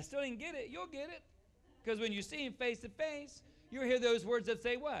thinking, I still didn't get it. You'll get it. Because when you see him face to face, you'll hear those words that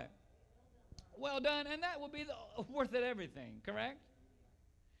say what? Well done. And that will be worth it everything, correct?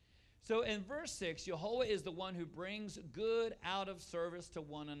 So in verse 6, Yehovah is the one who brings good out of service to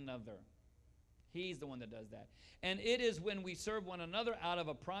one another. He's the one that does that. And it is when we serve one another out of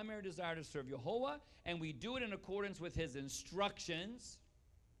a primary desire to serve Yehovah, and we do it in accordance with his instructions,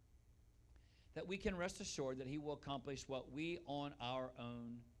 that we can rest assured that he will accomplish what we on our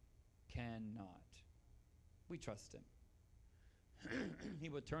own cannot. We trust him. He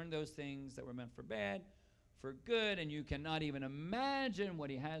will turn those things that were meant for bad for good, and you cannot even imagine what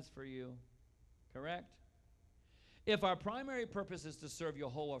he has for you. Correct? If our primary purpose is to serve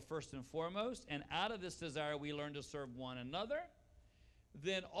Yehovah first and foremost, and out of this desire we learn to serve one another,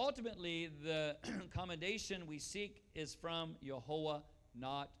 then ultimately the commendation we seek is from Yehovah,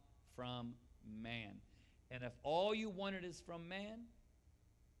 not from man. And if all you wanted is from man,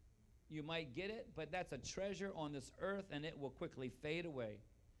 you might get it, but that's a treasure on this earth, and it will quickly fade away.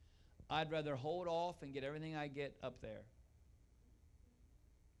 I'd rather hold off and get everything I get up there.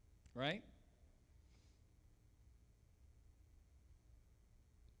 Right?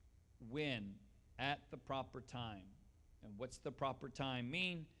 When? At the proper time. And what's the proper time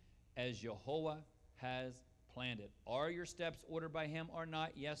mean? As Yehovah has planned it. Are your steps ordered by him or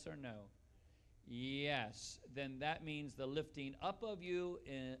not? Yes or no? Yes. Then that means the lifting up of you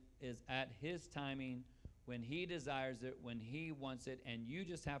is at his timing, when he desires it, when he wants it, and you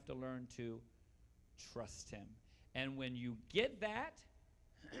just have to learn to trust him. And when you get that,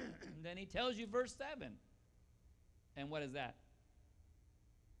 then he tells you verse 7. And what is that?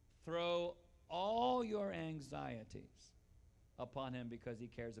 Throw all your anxieties upon him, because he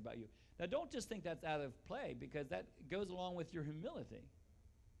cares about you. Now, don't just think that's out of play, because that goes along with your humility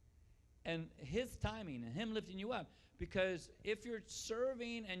and his timing and him lifting you up. Because if you're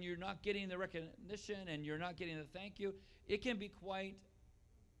serving and you're not getting the recognition and you're not getting the thank you, it can be quite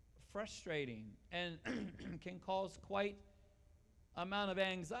frustrating and can cause quite amount of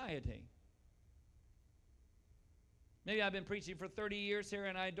anxiety. Maybe I've been preaching for 30 years here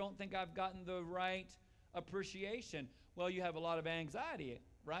and I don't think I've gotten the right appreciation. Well, you have a lot of anxiety,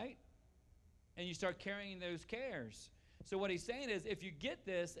 right? And you start carrying those cares. So what he's saying is, if you get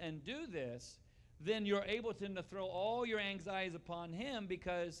this and do this, then you're able to throw all your anxieties upon him,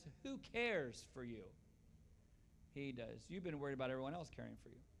 because who cares for you? He does. You've been worried about everyone else caring for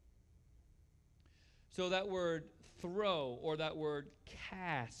you. So that word throw, or that word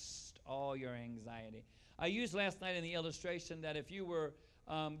cast all your anxiety. I used last night in the illustration that if you were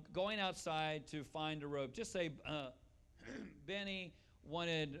going outside to find a rope, just say Benny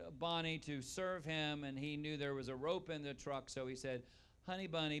wanted Bonnie to serve him, and he knew there was a rope in the truck, so he said, honey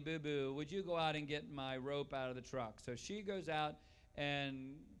bunny, boo-boo, would you go out and get my rope out of the truck? So she goes out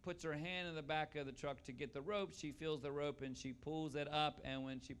and puts her hand in the back of the truck to get the rope. She feels the rope, and she pulls it up, and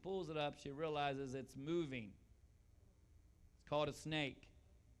when she pulls it up, she realizes it's moving. It's called a snake.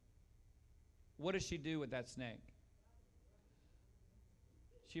 What does she do with that snake?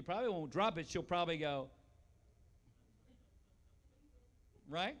 She probably won't drop it. She'll probably go,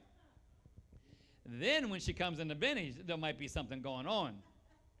 right? Then when she comes into Benny's, there might be something going on.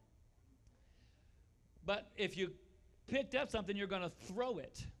 But if you picked up something, you're going to throw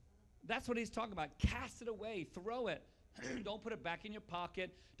it. That's what he's talking about. Cast it away. Throw it. Don't put it back in your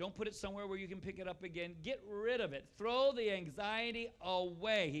pocket. Don't put it somewhere where you can pick it up again. Get rid of it. Throw the anxiety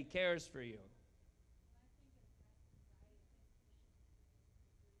away. He cares for you.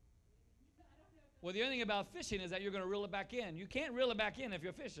 Well, the only thing about fishing is that you're going to reel it back in. You can't reel it back in if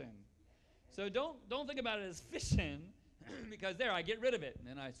you're fishing. So don't think about it as fishing, because there, I get rid of it. And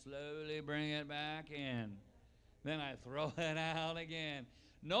then I slowly bring it back in. Then I throw it out again.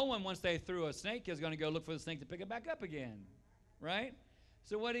 No one, once they threw a snake, is going to go look for the snake to pick it back up again, right?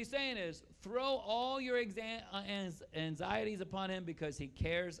 So what he's saying is, throw all your anxieties upon him because he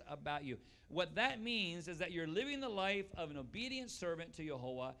cares about you. What that means is that you're living the life of an obedient servant to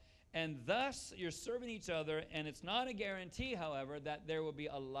Jehovah, and thus you're serving each other, and it's not a guarantee, however, that there will be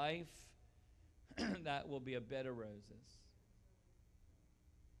a life that will be a bed of roses.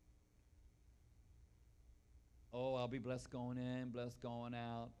 Oh, I'll be blessed going in, blessed going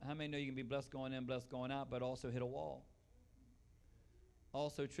out. How many know you can be blessed going in, blessed going out, but also hit a wall?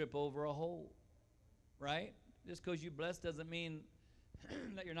 Also trip over a hole, right? Just because you're blessed doesn't mean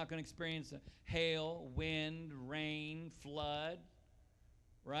that you're not going to experience hail, wind, rain, flood,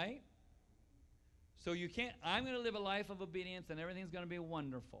 right? So you can't, I'm going to live a life of obedience and everything's going to be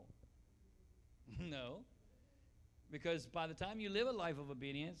wonderful. No. Because by the time you live a life of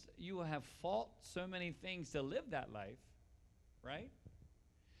obedience, you will have fought so many things to live that life, right?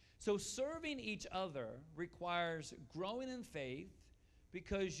 So serving each other requires growing in faith,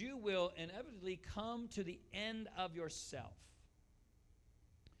 because you will inevitably come to the end of yourself,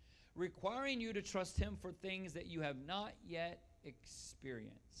 requiring you to trust him for things that you have not yet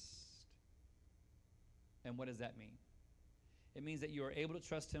experienced. And what does that mean? It means that you are able to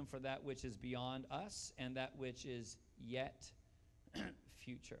trust him for that which is beyond us and that which is yet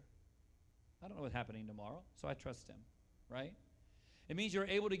future. I don't know what's happening tomorrow, so I trust him, right? It means you're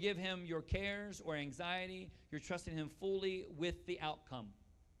able to give him your cares or anxiety. You're trusting him fully with the outcome.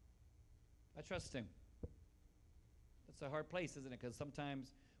 I trust him. That's a hard place, isn't it? Because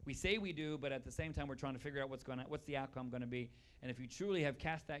sometimes we say we do, but at the same time we're trying to figure out what's the outcome going to be. And if you truly have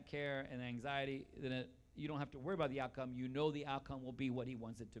cast that care and anxiety, then you don't have to worry about the outcome. You know the outcome will be what he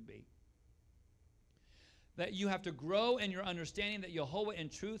wants it to be. That you have to grow in your understanding that Jehovah in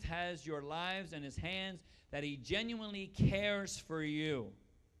truth has your lives in his hands, that he genuinely cares for you.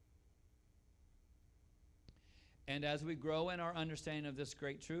 And as we grow in our understanding of this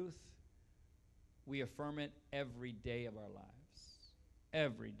great truth, we affirm it every day of our lives.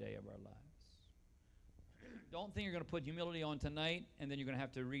 Every day of our lives. Don't think you're going to put humility on tonight and then you're going to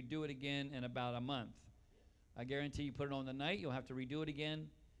have to redo it again in about a month. I guarantee you put it on tonight, you'll have to redo it again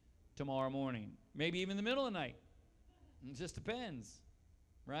tomorrow morning. Maybe even in the middle of the night. It just depends,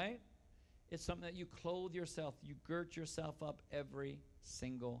 right? It's something that you clothe yourself, you girt yourself up every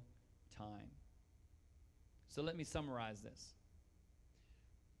single time. So let me summarize this.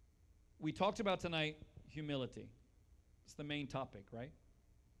 We talked about tonight humility. It's the main topic, right?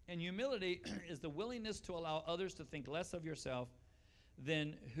 And humility is the willingness to allow others to think less of yourself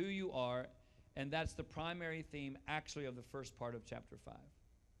than who you are. And that's the primary theme, actually, of the first part of chapter 5.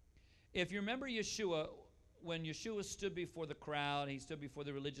 If you remember Yeshua, when Yeshua stood before the crowd, he stood before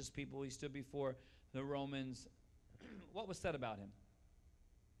the religious people, he stood before the Romans, what was said about him?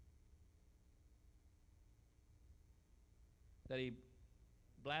 That he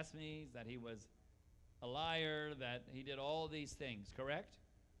blasphemies, that he was a liar, that he did all these things, correct?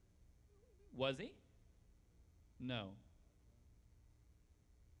 Was he? No.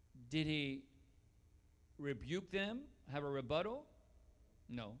 Did he rebuke them, have a rebuttal?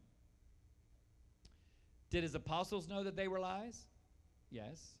 No. Did his apostles know that they were lies?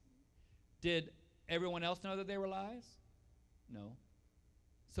 Yes. Did everyone else know that they were lies? No.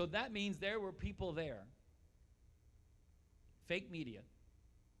 So that means there were people there, fake media,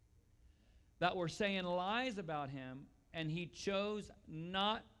 that were saying lies about him, and he chose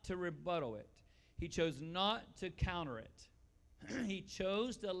not to rebuttal it. He chose not to counter it. He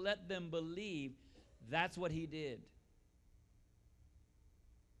chose to let them believe that's what he did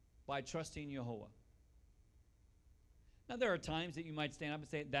by trusting Jehovah. Now, there are times that you might stand up and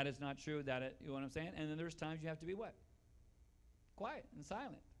say, that is not true, you know what I'm saying? And then there's times you have to be what? Quiet and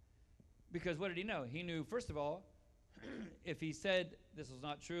silent. Because what did he know? He knew, first of all, if he said this was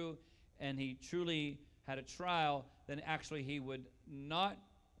not true and he truly had a trial, then actually he would not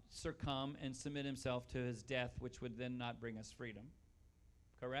succumb and submit himself to his death, which would then not bring us freedom.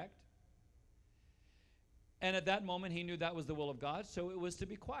 Correct? And at that moment, he knew that was the will of God, so it was to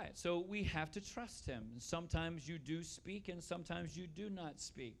be quiet. So we have to trust him. Sometimes you do speak, and sometimes you do not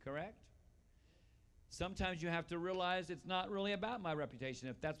speak, correct? Sometimes you have to realize it's not really about my reputation.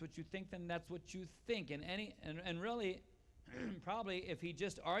 If that's what you think, then that's what you think. And really, probably if he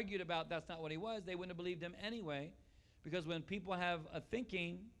just argued about that's not what he was, they wouldn't have believed him anyway, because when people have a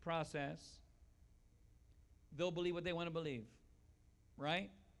thinking process, they'll believe what they want to believe,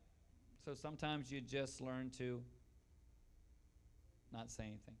 right? So sometimes you just learn to not say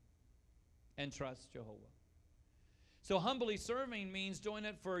anything and trust Jehovah. So humbly serving means doing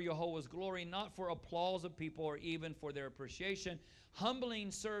it for Jehovah's glory, not for applause of people or even for their appreciation. Humbling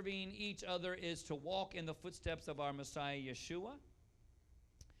serving each other is to walk in the footsteps of our Messiah, Yeshua.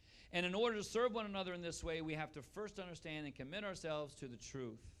 And in order to serve one another in this way, we have to first understand and commit ourselves to the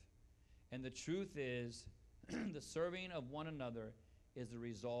truth. And the truth is the serving of one another is the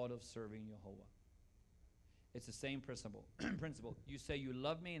result of serving Jehovah. It's the same principle. You say you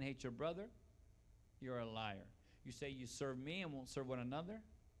love me and hate your brother, you're a liar. You say you serve me and won't serve one another,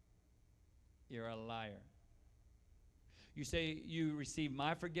 you're a liar. You say you receive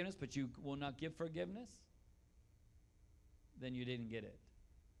my forgiveness, but you will not give forgiveness, then you didn't get it,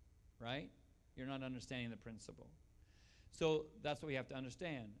 right? You're not understanding the principle. So that's what we have to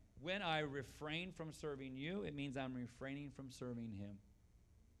understand. When I refrain from serving you, it means I'm refraining from serving him.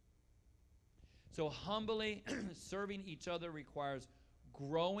 So humbly serving each other requires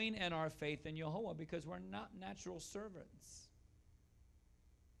growing in our faith in Jehovah, because we're not natural servants.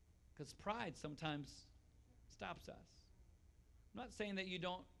 Because pride sometimes stops us. I'm not saying that you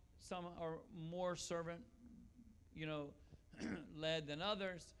don't, some are more servant, led than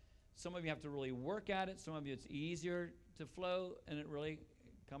others. Some of you have to really work at it. Some of you it's easier to flow, and it really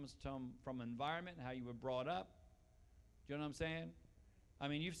comes from environment and how you were brought up. Do you know what I'm saying? I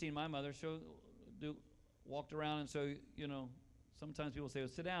mean, you've seen my mother. Walked around, and so, sometimes people say, well,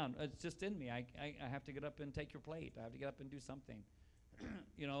 sit down. It's just in me. I have to get up and take your plate. I have to get up and do something.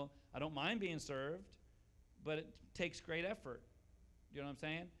 I don't mind being served, but it takes great effort. Do you know what I'm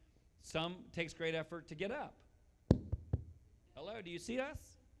saying? Some takes great effort to get up. Hello, do you see us?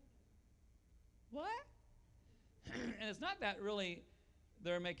 What? And it's not that really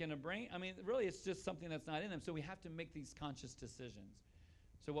they're making a brain. I mean, really, it's just something that's not in them. So we have to make these conscious decisions.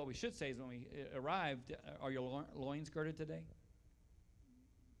 So what we should say is when we arrived, are your loins girded today?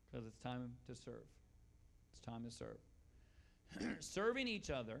 Because it's time to serve. It's time to serve. Serving each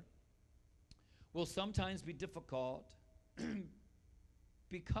other will sometimes be difficult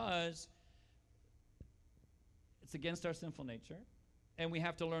because it's against our sinful nature, and we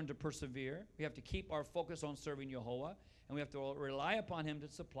have to learn to persevere. We have to keep our focus on serving Jehovah, and we have to rely upon him to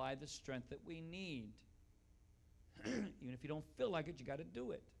supply the strength that we need. Even if you don't feel like it, you got to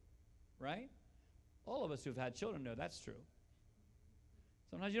do it, right? All of us who've had children know that's true.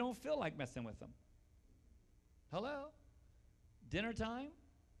 Sometimes you don't feel like messing with them. Hello? Dinner time?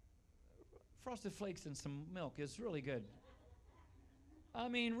 Frosted Flakes and some milk is really good. I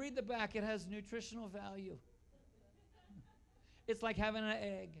mean, read the back. It has nutritional value. It's like having an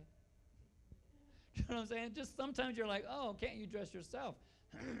egg. You know what I'm saying? Just sometimes you're like, oh, can't you dress yourself?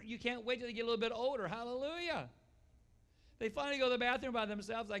 You can't wait till they get a little bit older. Hallelujah. They finally go to the bathroom by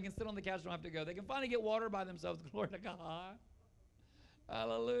themselves. I can sit on the couch, don't have to go. They can finally get water by themselves. Glory to God.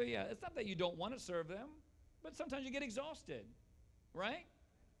 Hallelujah. It's not that you don't want to serve them, but sometimes you get exhausted, right?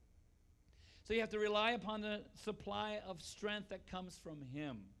 So you have to rely upon the supply of strength that comes from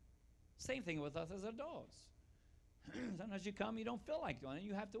him. Same thing with us as adults. Sometimes you come, you don't feel like doing it.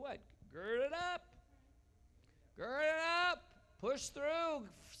 You have to what? Gird it up. Gird it up. Push through.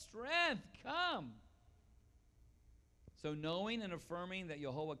 Strength. Come. So knowing and affirming that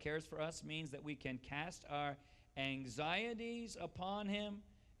Jehovah cares for us means that we can cast our anxieties upon him,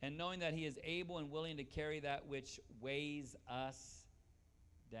 and knowing that he is able and willing to carry that which weighs us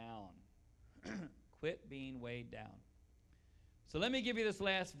down. Quit being weighed down. So let me give you this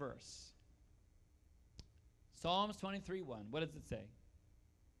last verse. Psalms 23:1. What does it say?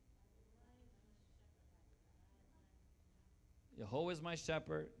 Jehovah is my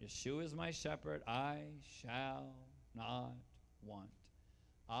shepherd. Yeshua is my shepherd. I shall not want.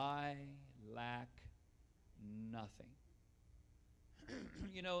 I lack nothing.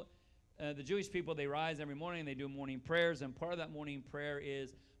 You know, the Jewish people, they rise every morning, they do morning prayers, and part of that morning prayer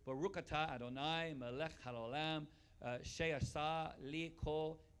is Baruch atah Adonai melech haolam she'asa li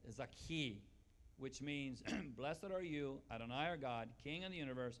kol zaki, which means, blessed are you, Adonai our God, King of the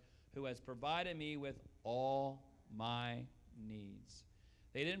universe, who has provided me with all my needs.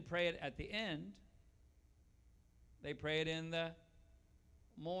 They didn't pray it at the end. They pray it in the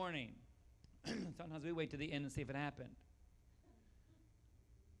morning. Sometimes we wait to the end and see if it happened.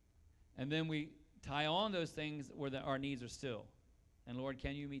 And then we tie on those things where our needs are still. And Lord,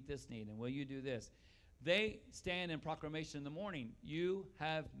 can you meet this need? And will you do this? They stand in proclamation in the morning. You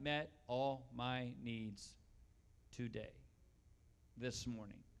have met all my needs today, this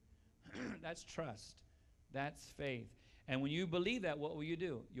morning. That's trust. That's faith. And when you believe that, what will you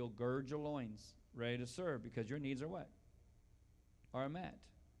do? You'll gird your loins, ready to serve, because your needs are what? Are met.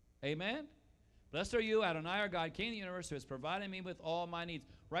 Amen? Blessed are you, Adonai our God, King of the universe, who has provided me with all my needs.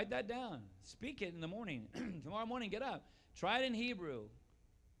 Write that down. Speak it in the morning. Tomorrow morning, get up. Try it in Hebrew.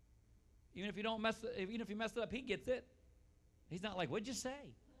 Even if you mess it up, he gets it. He's not like, what'd you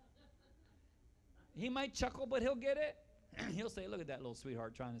say? He might chuckle, but he'll get it. He'll say, look at that little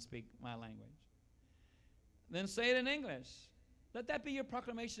sweetheart trying to speak my language. Then say it in English. Let that be your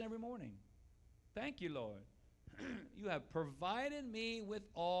proclamation every morning. Thank you, Lord. You have provided me with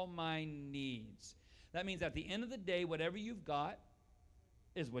all my needs. That means at the end of the day, whatever you've got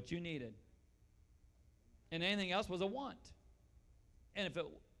is what you needed. And anything else was a want. And if it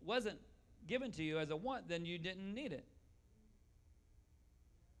wasn't given to you as a want, then you didn't need it.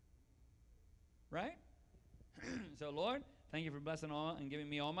 Right? So, Lord, thank you for blessing all and giving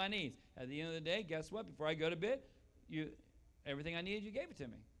me all my needs. At the end of the day, guess what? Before I go to bed, everything I needed, you gave it to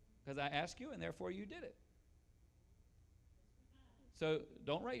me. Because I asked you, and therefore you did it. So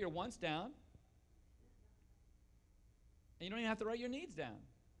don't write your wants down. And you don't even have to write your needs down.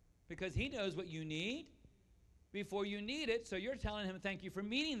 Because he knows what you need before you need it. So you're telling him thank you for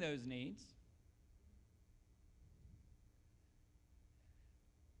meeting those needs.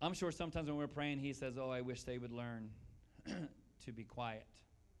 I'm sure sometimes when we're praying, he says, oh, I wish they would learn to be quiet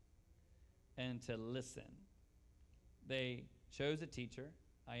and to listen. They chose a teacher.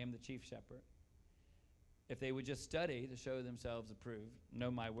 I am the chief shepherd. If they would just study to show themselves approved,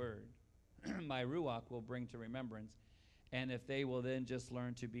 know my word, my ruach will bring to remembrance. And if they will then just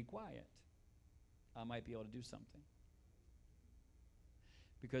learn to be quiet, I might be able to do something.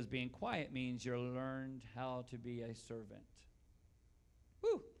 Because being quiet means you're learned how to be a servant.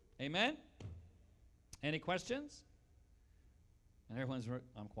 Woo! Amen? Any questions? And everyone's,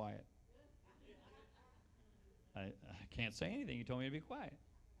 I'm quiet. I can't say anything. You told me to be quiet.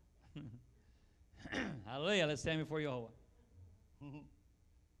 Hallelujah. Let's stand before Jehovah.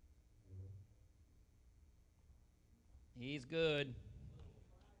 He's good.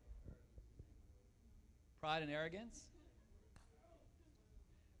 Pride and arrogance?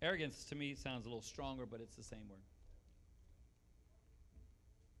 Arrogance to me sounds a little stronger, but it's the same word.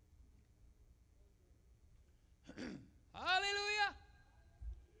 Hallelujah.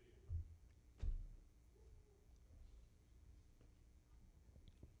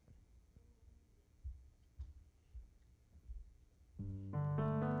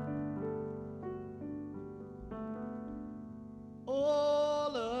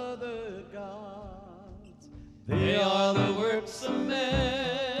 All other gods, they are the works of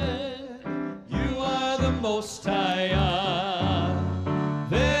men. You are the Most High God.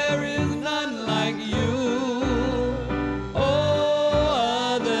 There is none like you. All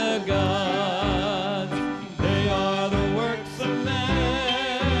other gods, they are the works of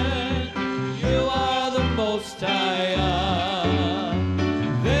men. You are the Most High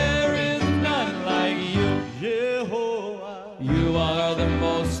God. There is none like you, Jehovah. You are the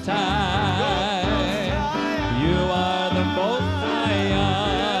Most High. You are the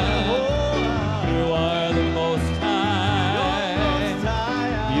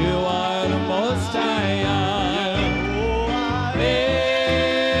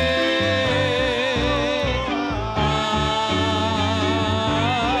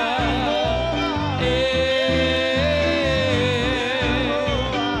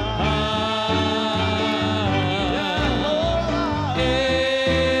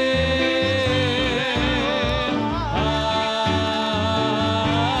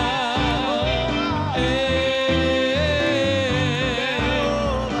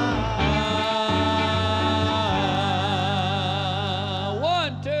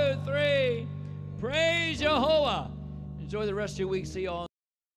week. See you all.